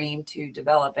Achieving the Dream to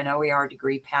develop an OER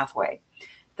degree pathway.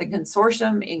 The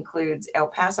consortium includes El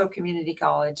Paso Community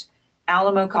College,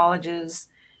 Alamo Colleges,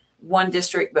 1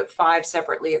 district but 5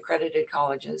 separately accredited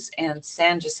colleges, and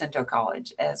San Jacinto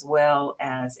College, as well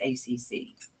as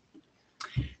ACC.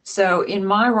 So in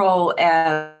my role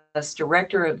as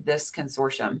director of this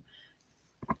consortium,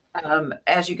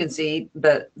 as you can see,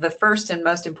 the first and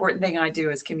most important thing I do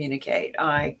is communicate.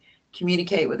 I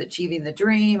communicate with Achieving the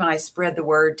Dream. I spread the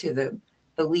word to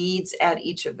the leads at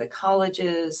each of the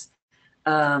colleges.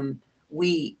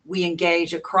 We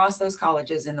engage across those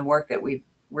colleges in the work that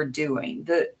we're doing.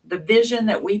 The vision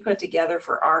that we put together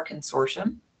for our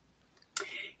consortium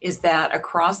is that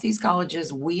across these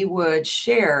colleges, we would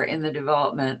share in the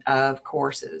development of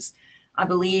courses. I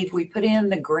believe we put in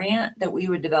the grant that we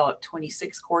would develop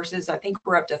 26 courses. I think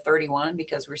we're up to 31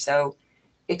 because we're so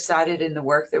excited in the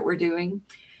work that we're doing.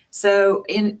 So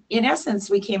in essence,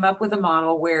 we came up with a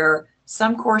model where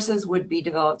some courses would be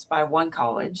developed by one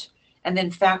college, and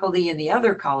then faculty in the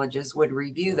other colleges would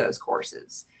review those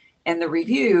courses. And the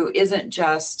review isn't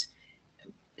just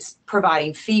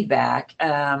providing feedback.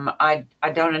 I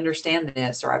don't understand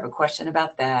this, or I have a question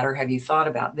about that, or have you thought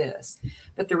about this?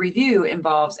 But the review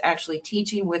involves actually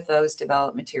teaching with those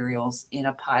developed materials in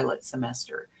a pilot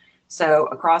semester. So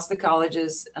across the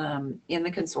colleges in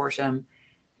the consortium,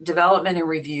 development and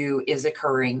review is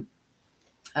occurring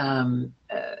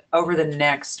over the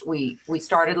next week. We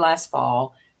started last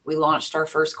fall. We launched our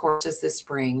first courses this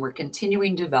spring. We're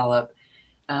continuing to develop.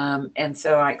 And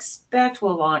so I expect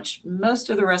we'll launch most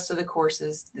of the rest of the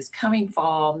courses this coming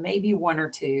fall, maybe 1 or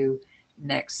 2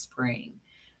 next spring.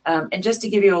 And just to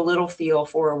give you a little feel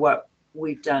for what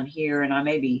we've done here, and I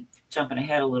may be jumping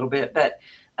ahead a little bit, but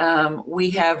we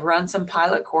have run some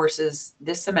pilot courses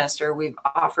this semester. We're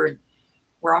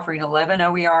offering 11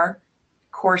 OER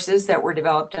courses that were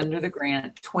developed under the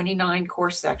grant, 29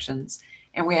 course sections,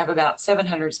 and we have about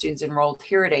 700 students enrolled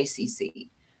here at ACC.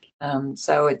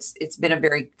 So it's been a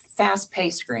very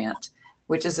fast-paced grant,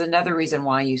 which is another reason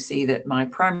why you see that my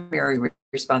primary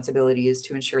responsibility is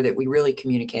to ensure that we really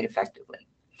communicate effectively.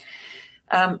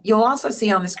 You'll also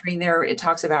see on the screen there, it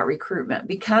talks about recruitment.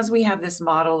 Because we have this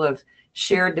model of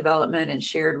shared development and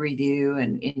shared review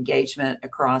and engagement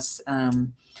across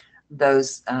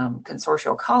those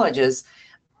consortial colleges,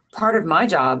 part of my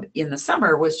job in the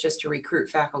summer was just to recruit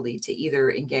faculty to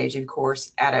either engage in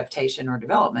course adaptation or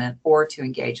development or to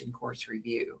engage in course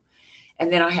review.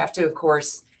 And then I have to, of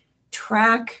course,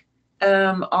 track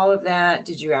all of that.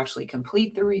 Did you actually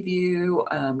complete the review?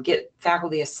 Get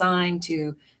faculty assigned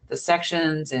to the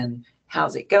sections, and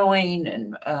how's it going?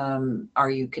 And are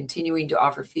you continuing to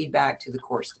offer feedback to the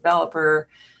course developer?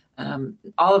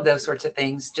 All of those sorts of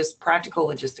things, just practical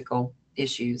logistical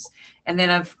issues. And then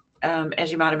I've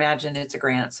as you might imagine, it's a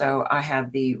grant, so I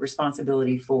have the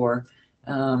responsibility for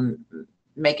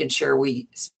making sure we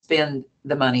spend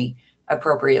the money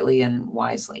appropriately and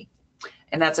wisely.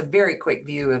 And that's a very quick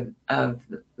view of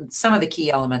some of the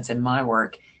key elements in my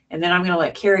work. And then I'm going to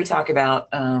let Carrie talk about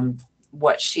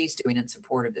what she's doing in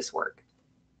support of this work.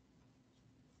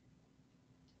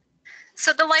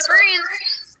 So the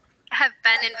librarians have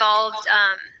been involved.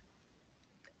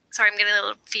 Sorry, I'm getting a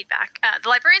little feedback. The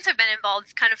librarians have been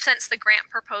involved kind of since the grant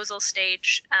proposal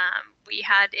stage. We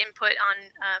had input on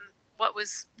what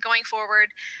was going forward.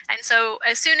 And so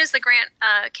as soon as the grant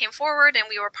came forward and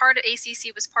we were part of,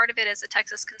 ACC was part of it as a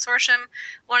Texas consortium,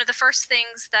 one of the first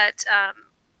things that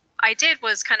I did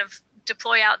was kind of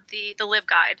deploy out the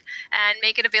LibGuide and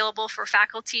make it available for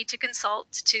faculty to consult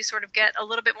to sort of get a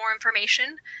little bit more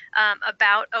information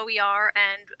about OER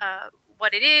and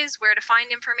what it is, where to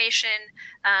find information,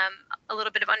 a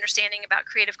little bit of understanding about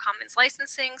Creative Commons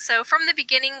licensing. So from the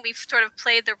beginning, we've sort of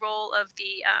played the role of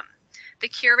the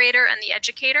curator and the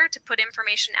educator to put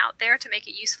information out there to make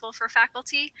it useful for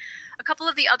faculty. A couple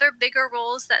of the other bigger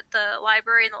roles that the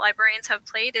library and the librarians have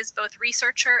played is both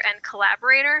researcher and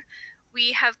collaborator.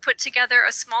 We have put together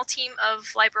a small team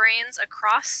of librarians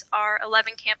across our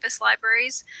 11 campus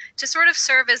libraries to sort of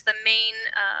serve as the main,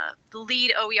 the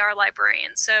lead OER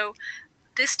librarian. So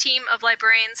this team of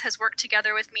librarians has worked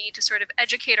together with me to sort of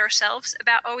educate ourselves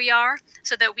about OER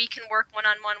so that we can work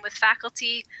one-on-one with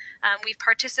faculty. We've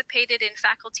participated in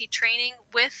faculty training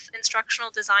with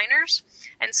instructional designers.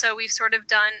 And so we've sort of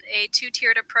done a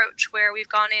two-tiered approach where we've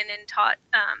gone in and taught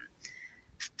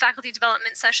faculty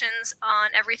development sessions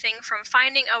on everything from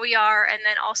finding OER and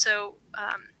then also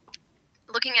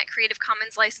looking at Creative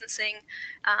Commons licensing,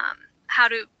 how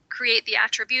to create the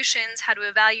attributions, how to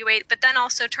evaluate, but then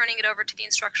also turning it over to the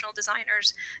instructional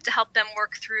designers to help them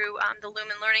work through the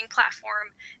Lumen Learning platform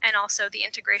and also the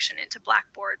integration into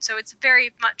Blackboard. So it's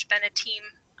very much been a team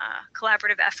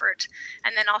collaborative effort,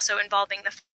 and then also involving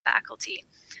the faculty.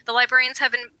 The librarians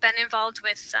have been involved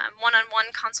with one-on-one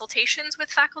consultations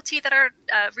with faculty that are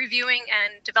reviewing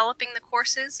and developing the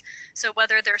courses. So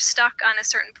whether they're stuck on a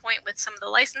certain point with some of the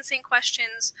licensing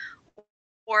questions,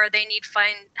 or they need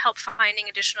help finding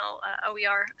additional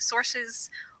OER sources,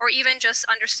 or even just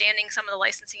understanding some of the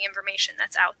licensing information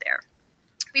that's out there.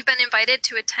 We've been invited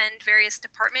to attend various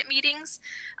department meetings.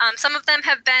 Some of them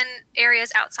have been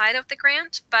areas outside of the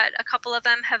grant, but a couple of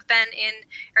them have been in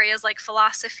areas like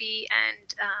philosophy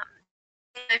and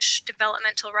English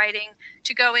developmental writing,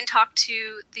 to go and talk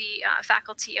to the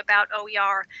faculty about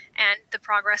OER and the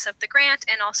progress of the grant,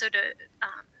 and also to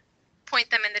point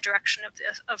them in the direction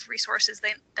of resources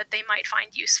that they might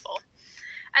find useful.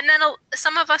 And then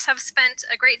some of us have spent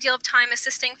a great deal of time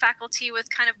assisting faculty with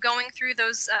kind of going through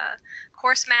those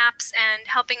course maps and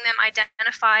helping them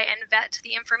identify and vet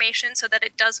the information so that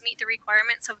it does meet the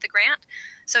requirements of the grant.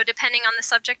 So depending on the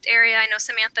subject area, I know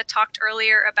Samantha talked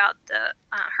earlier about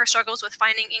her struggles with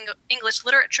finding English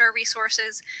literature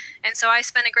resources. And so I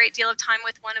spent a great deal of time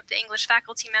with one of the English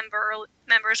faculty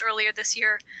members earlier this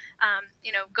year,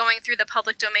 going through the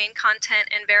public domain content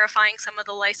and verifying some of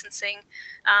the licensing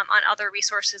on other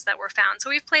resources that were found.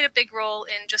 So we've played a big role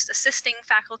in just assisting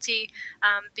faculty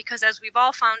because, as we've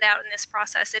all found out in this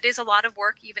process, it is a lot of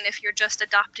work, even if you're just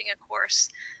adopting a course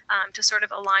to sort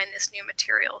of align this new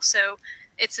material. So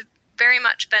it's very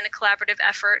much been a collaborative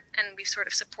effort, and we've sort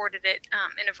of supported it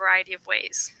in a variety of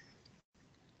ways.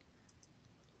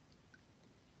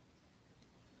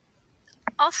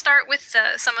 I'll start with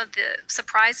some of the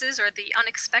surprises or the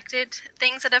unexpected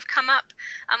things that have come up.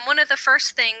 One of the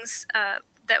first things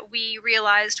that we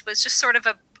realized was just sort of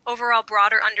a overall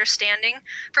broader understanding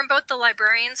from both the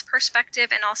librarian's perspective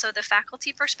and also the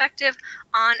faculty perspective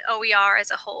on OER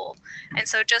as a whole. And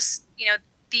so just,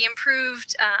 the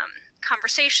improved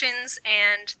conversations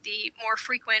and the more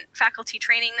frequent faculty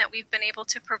training that we've been able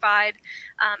to provide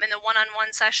in the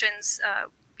one-on-one sessions,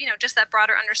 just that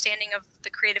broader understanding of the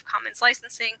Creative Commons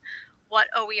licensing, what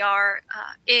OER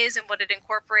is and what it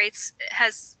incorporates,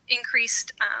 has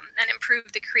increased and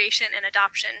improved the creation and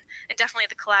adoption, and definitely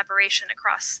the collaboration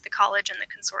across the college and the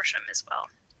consortium as well.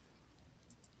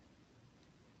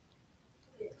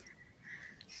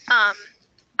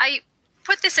 I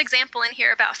put this example in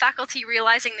here about faculty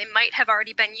realizing they might have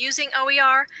already been using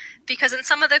OER, because in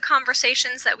some of the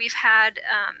conversations that we've had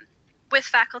with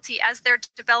faculty as they're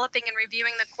developing and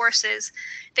reviewing the courses,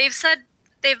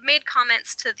 they've made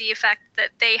comments to the effect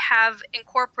that they have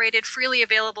incorporated freely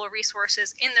available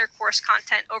resources in their course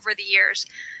content over the years,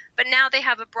 but now they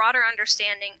have a broader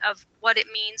understanding of what it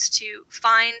means to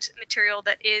find material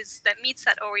that meets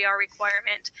that OER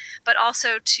requirement, but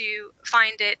also to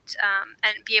find it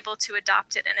and be able to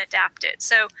adopt it and adapt it.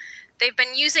 So they've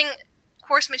been using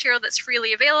course material that's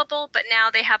freely available, but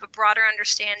now they have a broader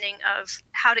understanding of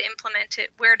how to implement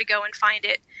it, where to go and find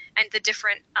it, and the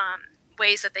different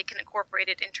ways that they can incorporate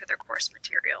it into their course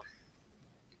material.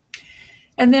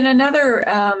 And then another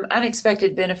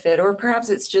unexpected benefit, or perhaps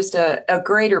it's just a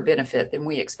greater benefit than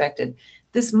we expected,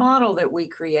 this model that we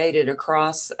created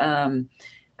across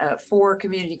 4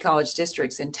 community college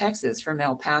districts in Texas, from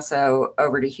El Paso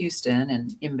over to Houston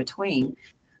and in between,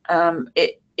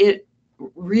 it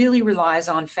really relies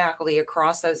on faculty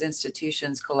across those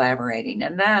institutions collaborating.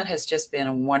 And that has just been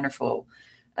a wonderful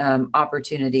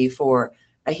opportunity for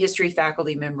a history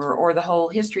faculty member or the whole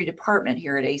history department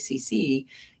here at ACC,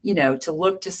 to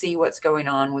look to see what's going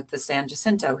on with the San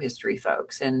Jacinto history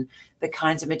folks and the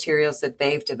kinds of materials that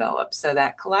they've developed. So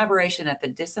that collaboration at the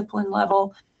discipline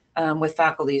level with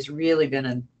faculty has really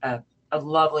been a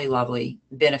lovely, lovely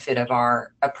benefit of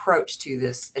our approach to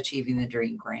this Achieving the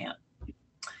Dream grant.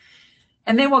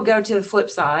 And then we'll go to the flip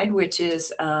side, which is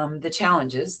the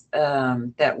challenges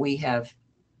that we have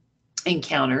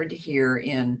encountered here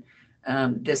in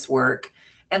this work.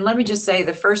 And let me just say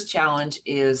the first challenge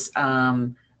is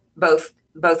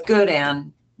both good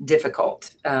and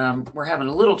difficult. We're having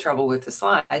a little trouble with the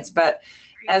slides, but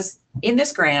as in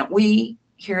this grant, we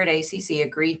here at ACC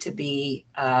agreed to be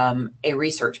a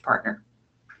research partner.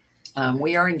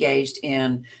 We are engaged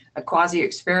in a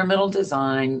quasi-experimental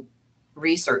design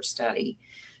research study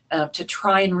to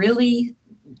try and really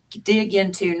dig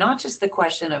into not just the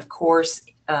question of course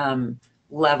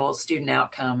level student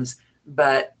outcomes,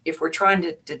 but if we're trying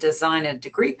to design a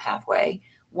degree pathway,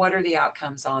 what are the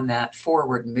outcomes on that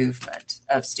forward movement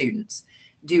of students?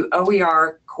 Do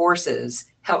OER courses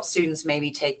help students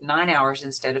maybe take 9 hours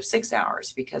instead of 6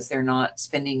 hours because they're not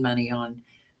spending money on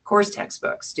course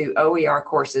textbooks? Do OER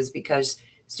courses, because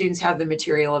students have the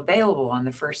material available on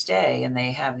the first day and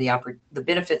they have the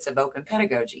benefits of open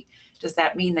pedagogy, does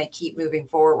that mean they keep moving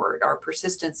forward? Are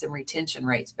persistence and retention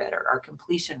rates better? Are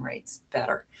completion rates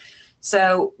better?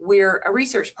 So we're a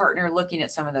research partner looking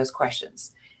at some of those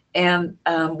questions. And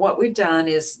what we've done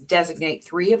is designate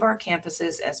 3 of our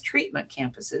campuses as treatment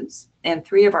campuses and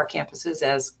 3 of our campuses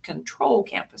as control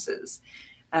campuses.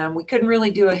 We couldn't really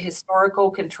do a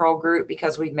historical control group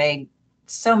because we've made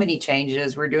so many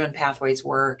changes. We're doing pathways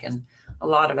work and a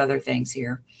lot of other things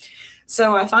here.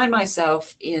 So I find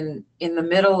myself in the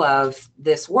middle of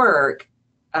this work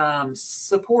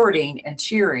supporting and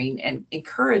cheering and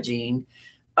encouraging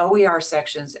OER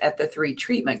sections at the 3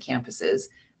 treatment campuses,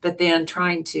 but then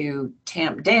trying to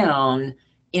tamp down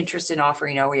interest in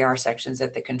offering OER sections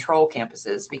at the control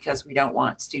campuses because we don't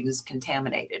want students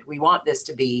contaminated. We want this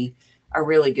to be a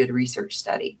really good research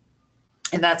study.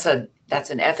 And that's an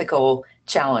ethical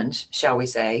challenge, shall we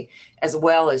say, as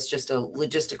well as just a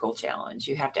logistical challenge.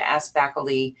 You have to ask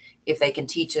faculty if they can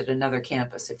teach at another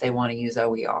campus if they want to use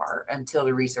OER until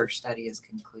the research study is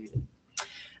concluded.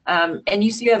 And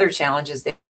you see other challenges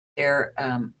there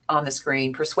on the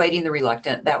screen. Persuading the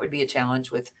reluctant, that would be a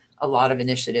challenge with a lot of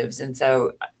initiatives. And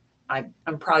so I'm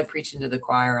probably preaching to the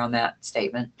choir on that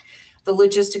statement. The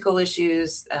logistical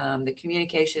issues, the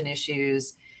communication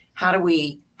issues, how do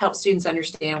we help students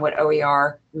understand what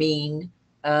OER mean,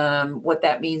 what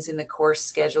that means in the course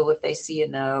schedule if they see a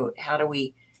note, how do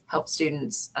we help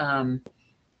students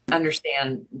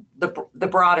understand the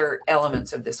broader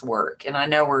elements of this work. And I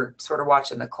know we're sort of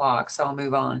watching the clock, so I'll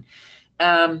move on.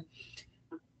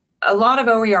 A lot of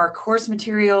OER course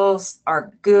materials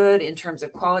are good in terms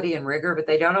of quality and rigor, but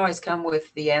they don't always come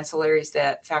with the ancillaries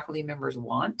that faculty members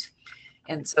want.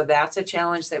 And so that's a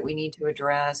challenge that we need to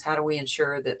address. How do we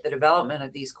ensure that the development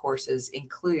of these courses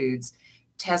includes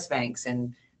test banks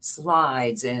and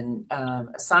slides and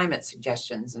assignment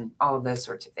suggestions and all of those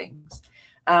sorts of things?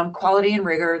 Quality and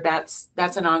rigor, that's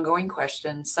an ongoing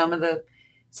question. Some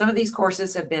of these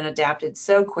courses have been adapted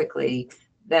so quickly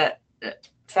that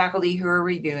faculty who are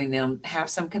reviewing them have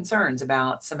some concerns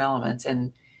about some elements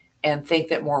and think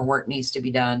that more work needs to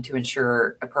be done to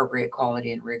ensure appropriate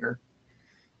quality and rigor.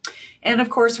 And of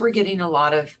course, we're getting a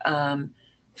lot of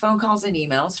phone calls and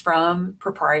emails from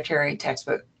proprietary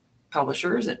textbook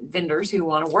publishers and vendors who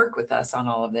want to work with us on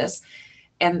all of this.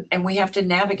 And we have to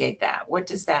navigate that. What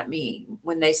does that mean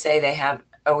when they say they have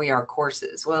OER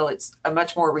courses? Well, it's a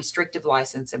much more restrictive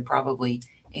license and probably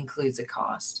includes a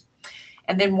cost.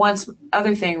 And then one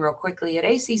other thing real quickly, at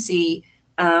ACC,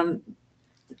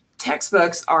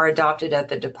 textbooks are adopted at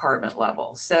the department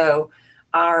level. So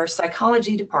our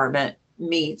psychology department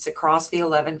meets across the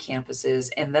 11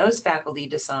 campuses, and those faculty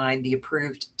decide the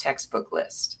approved textbook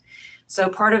list. So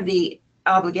part of the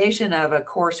obligation of a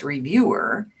course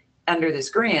reviewer under this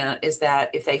grant is that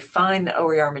if they find the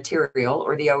OER material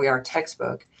or the OER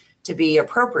textbook to be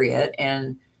appropriate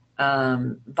and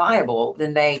viable,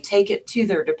 then they take it to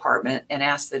their department and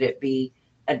ask that it be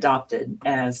adopted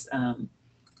as,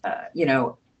 you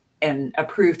know, an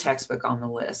approved textbook on the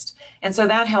list. And so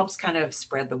that helps kind of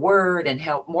spread the word and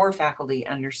help more faculty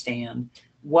understand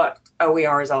what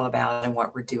OER is all about and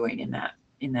what we're doing in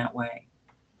that way.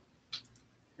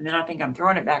 And then I think I'm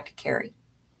throwing it back to Carrie.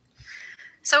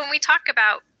 So when we talk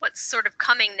about what's sort of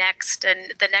coming next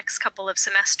and the next couple of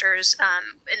semesters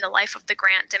in the life of the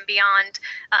grant and beyond,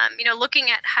 you know,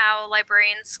 looking at how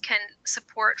librarians can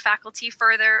support faculty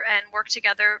further and work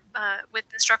together with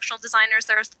instructional designers,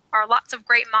 there are lots of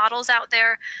great models out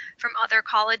there from other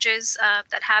colleges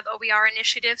that have OER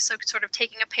initiatives, so sort of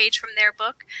taking a page from their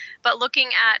book. But looking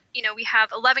at, you know, we have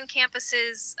 11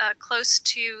 campuses, close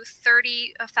to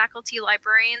 30 faculty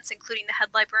librarians, including the head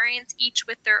librarians, each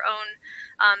with their own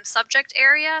subject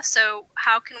area. So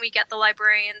how can we get the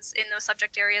librarians in those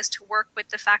subject areas to work with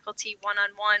the faculty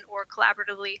one-on-one or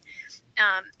collaboratively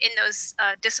in those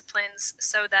disciplines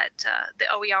so that the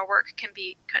OER work can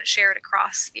be kind of shared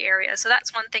across the area? So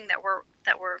that's one thing that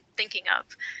we're thinking of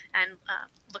and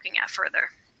looking at further.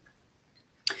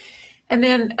 And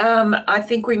then I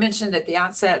think we mentioned at the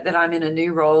outset that I'm in a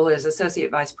new role as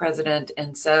Associate Vice President,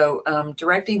 and so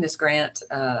directing this grant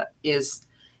is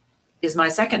my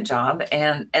second job.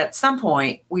 And at some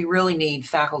point, we really need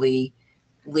faculty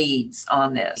leads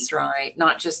on this, right?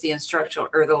 Not just the instructional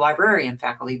or the librarian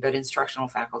faculty, but instructional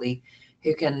faculty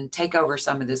who can take over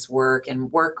some of this work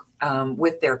and work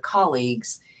with their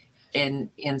colleagues in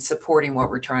supporting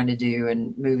what we're trying to do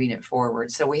and moving it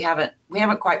forward. So we haven't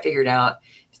quite figured out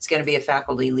if it's going to be a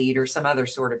faculty lead or some other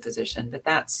sort of position, but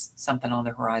that's something on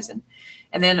the horizon.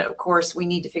 And then, of course, we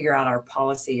need to figure out our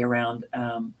policy around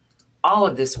all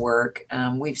of this work.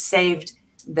 We've saved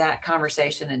that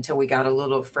conversation until we got a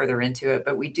little further into it,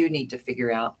 but we do need to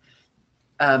figure out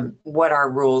what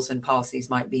our rules and policies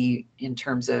might be in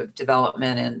terms of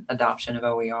development and adoption of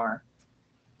OER.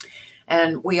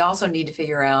 And we also need to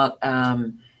figure out,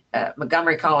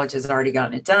 Montgomery College has already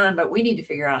gotten it done, but we need to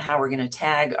figure out how we're going to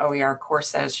tag OER course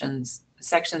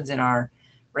sections in our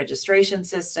registration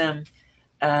system.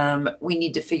 We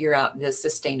need to figure out the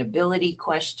sustainability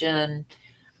question.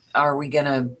 Are we going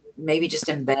to maybe just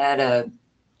embed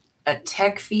a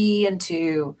tech fee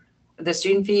into the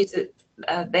student fees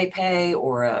that they pay,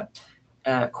 or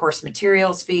a course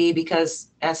materials fee?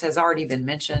 Because, as has already been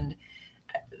mentioned,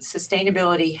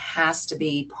 sustainability has to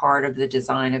be part of the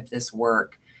design of this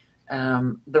work.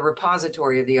 The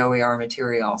repository of the OER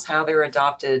materials, how they're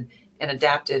adopted and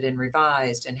adapted and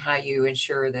revised, and how you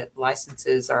ensure that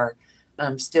licenses are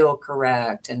still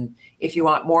correct. And if you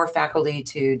want more faculty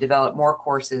to develop more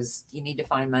courses, you need to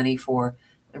find money for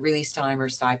release time or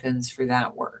stipends for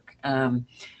that work.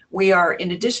 We are,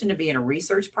 in addition to being a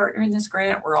research partner in this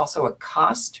grant, we're also a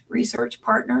cost research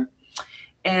partner.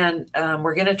 And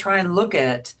we're going to try and look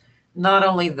at not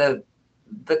only the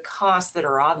costs that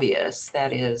are obvious,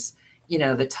 that is, you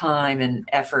know, the time and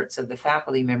efforts of the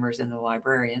faculty members and the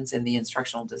librarians and the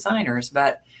instructional designers,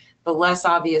 but the less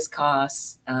obvious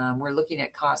costs. We're looking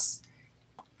at cost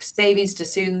savings to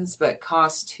students, but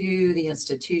costs to the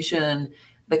institution,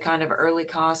 the kind of early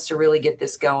costs to really get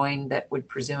this going that would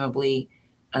presumably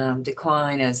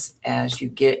decline as you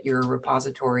get your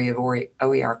repository of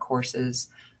OER courses.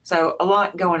 So a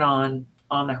lot going on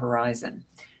the horizon.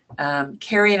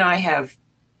 Carrie and I have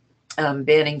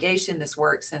been engaged in this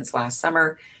work since last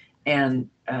summer, and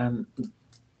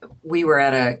we were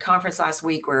at a conference last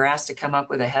week. We were asked to come up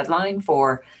with a headline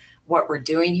for what we're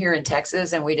doing here in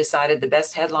Texas, and we decided the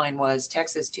best headline was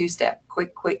Texas two-step,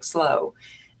 quick, quick, slow.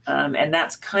 And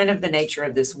that's kind of the nature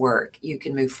of this work. You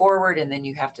can move forward, and then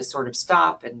you have to sort of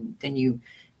stop, and then you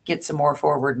get some more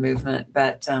forward movement.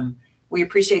 But we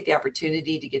appreciate the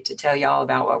opportunity to get to tell y'all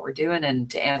about what we're doing and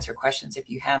to answer questions if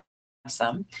you have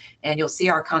some, and you'll see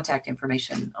our contact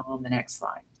information on the next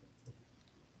slide.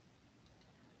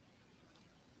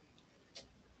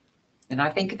 And I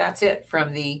think that's it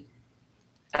from the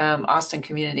Austin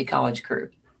Community College crew.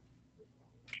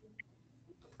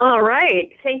 All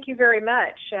right. Thank you very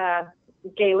much,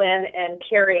 Gaylin and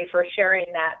Carrie, for sharing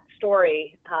that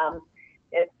story.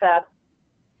 It's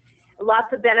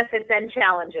lots of benefits and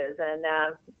challenges, and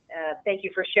thank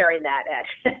you for sharing that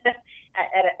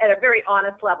at a very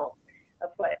honest level of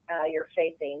what you're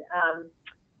facing.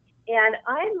 And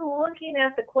I'm looking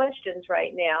at the questions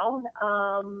right now,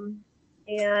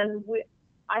 and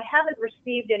I haven't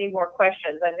received any more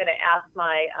questions. I'm going to ask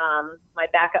my my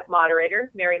backup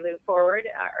moderator, Mary Lou Forward.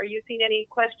 Are you seeing any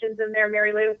questions in there,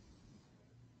 Mary Lou?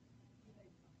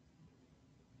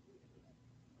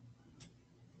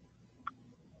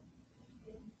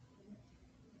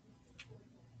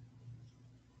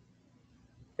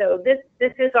 So this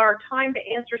is our time to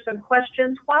answer some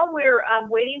questions. While we're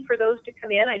waiting for those to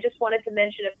come in, I just wanted to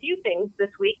mention a few things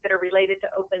this week that are related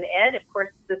to Open Ed. Of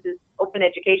course, this is Open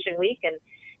Education Week, and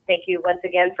thank you once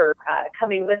again for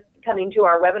coming to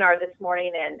our webinar this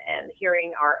morning and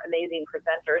hearing our amazing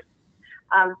presenters.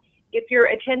 If you're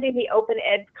attending the Open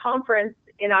Ed conference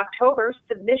in October,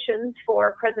 submissions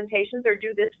for presentations are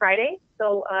due this Friday.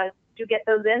 So do get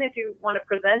those in if you want to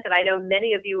present. And I know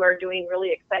many of you are doing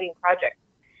really exciting projects,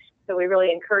 so we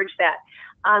really encourage that.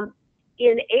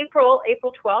 In April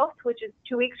 12th, which is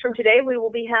 2 weeks from today, we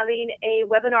will be having a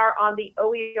webinar on the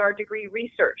OER degree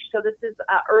research. So this is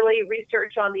early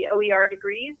research on the OER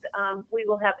degrees. We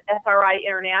will have SRI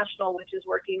International, which is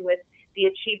working with the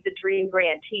Achieve the Dream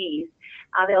grantees.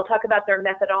 They'll talk about their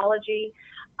methodology.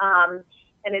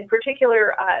 And in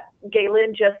particular,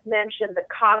 Gaylin just mentioned the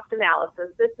cost analysis.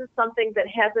 This is something that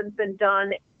hasn't been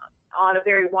done on a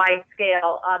very wide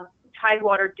scale.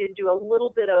 Tidewater did do a little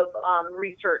bit of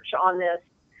research on this,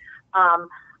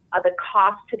 the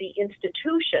cost to the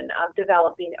institution of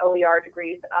developing OER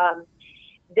degrees.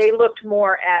 They looked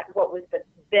more at what was the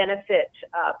benefit,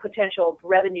 potential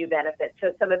revenue benefit.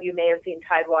 So some of you may have seen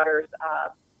Tidewater's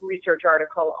research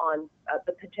article on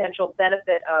the potential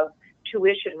benefit of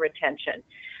tuition retention.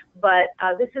 But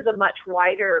this is a much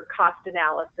wider cost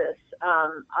analysis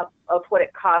of what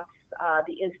it costs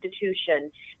the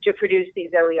institution to produce these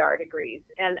OER degrees.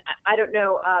 And I don't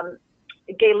know,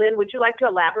 Gaylin, would you like to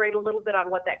elaborate a little bit on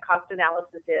what that cost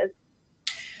analysis is?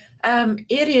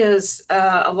 It is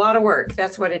a lot of work.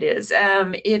 That's what it is.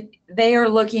 They are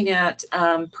looking at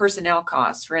personnel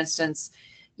costs. For instance,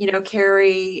 you know,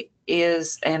 Carrie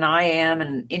is, and I am,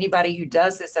 and anybody who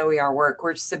does this OER work,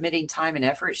 we're submitting time and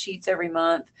effort sheets every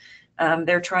month.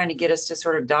 They're trying to get us to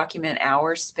sort of document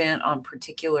hours spent on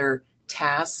particular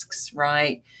tasks,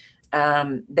 right?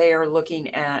 They are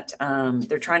looking at,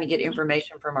 they're trying to get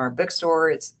information from our bookstore.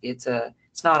 It's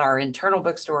not our internal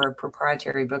bookstore, a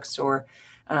proprietary bookstore.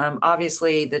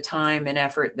 Obviously, the time and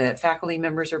effort that faculty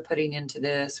members are putting into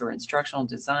this, or instructional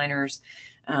designers,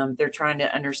 they're trying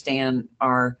to understand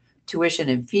our tuition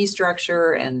and fee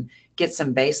structure and get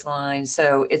some baseline.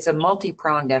 So it's a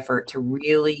multi-pronged effort to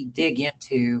really dig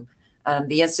into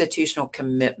the institutional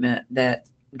commitment that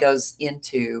goes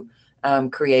into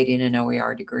creating an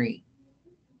OER degree.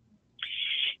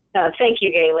 Thank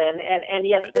you, Gaylin. And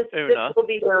yes, this will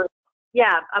be your,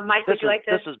 yeah, Mike, would you like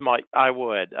to? This is Mike. I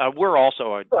would. We're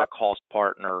also a cost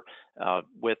partner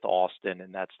with Austin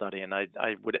in that study, and I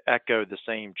would echo the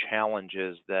same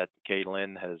challenges that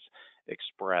Gaylin has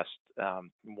expressed.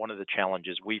 One of the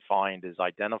challenges we find is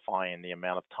identifying the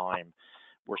amount of time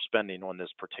we're spending on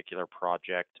this particular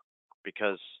project,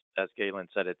 because, as Gaylin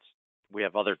said, we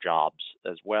have other jobs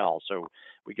as well. So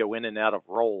we go in and out of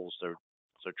roles.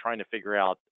 So trying to figure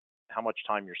out how much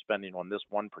time you're spending on this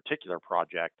one particular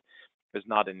project is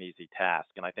not an easy task.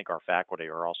 And I think our faculty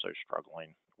are also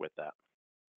struggling with that.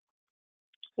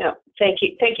 Yeah, thank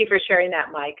you. Thank you for sharing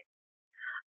that, Mike.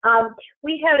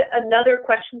 We had another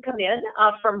question come in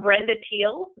from Brenda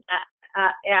Teal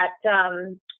at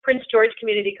Prince George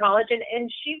Community College,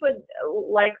 and she would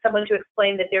like someone to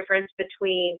explain the difference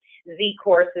between Z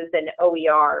courses and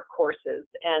OER courses.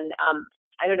 And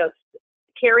I don't know,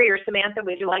 Carrie or Samantha,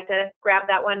 would you like to grab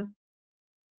that one?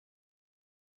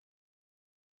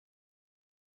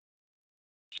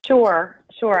 Sure.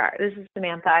 This is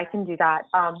Samantha. I can do that.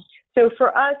 So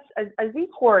for us, a Z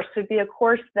course would be a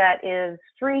course that is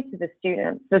free to the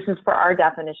students. This is for our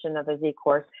definition of a Z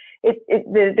course.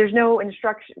 There's no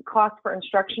cost for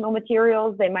instructional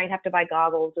materials. They might have to buy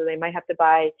goggles, or they might have to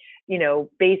buy, you know,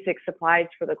 basic supplies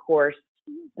for the course.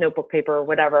 notebook paper or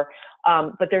whatever,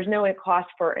 but there's no cost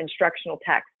for instructional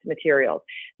text materials.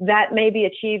 That may be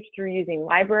achieved through using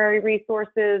library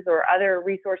resources or other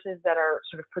resources that are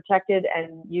sort of protected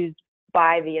and used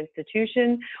by the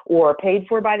institution or paid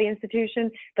for by the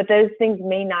institution, but those things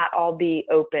may not all be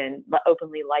openly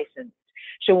licensed.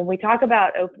 So when we talk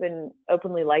about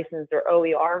openly licensed or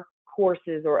OER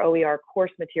courses or OER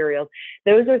course materials,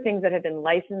 those are things that have been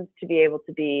licensed to be able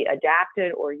to be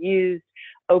adapted or used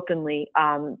openly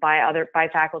by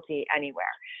faculty anywhere.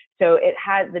 So it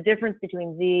has the difference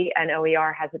between Z and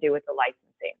OER has to do with the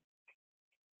licensing.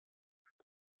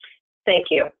 Thank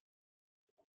you.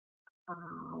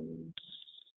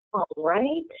 All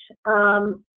right.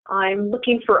 I'm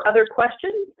looking for other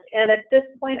questions, and at this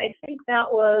point, I think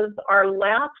that was our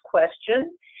last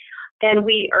question, and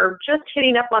we are just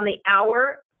hitting up on the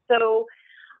hour. So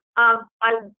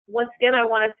once again, I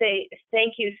want to say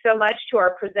thank you so much to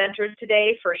our presenters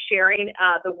today for sharing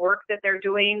the work that they're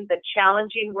doing, the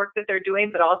challenging work that they're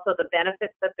doing, but also the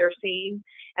benefits that they're seeing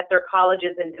at their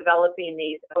colleges in developing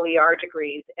these OER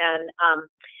degrees. And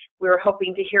we're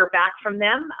hoping to hear back from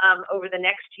them over the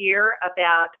next year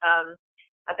about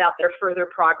their further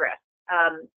progress.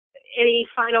 Any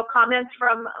final comments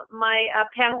from my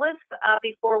panelists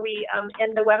before we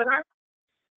end the webinar?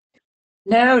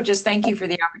 No, just thank you for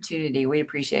the opportunity. We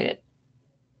appreciate it.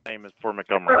 Same as for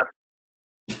Montgomery.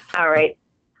 All right.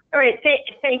 All right.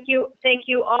 Thank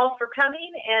you all for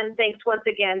coming, and thanks once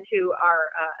again to our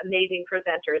amazing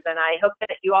presenters. And I hope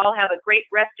that you all have a great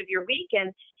rest of your week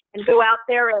and go out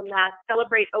there and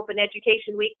celebrate Open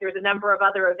Education Week. There's a number of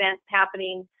other events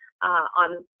happening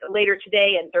on later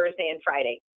today and Thursday and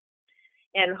Friday.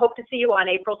 And hope to see you on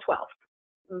April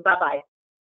 12th. Bye-bye.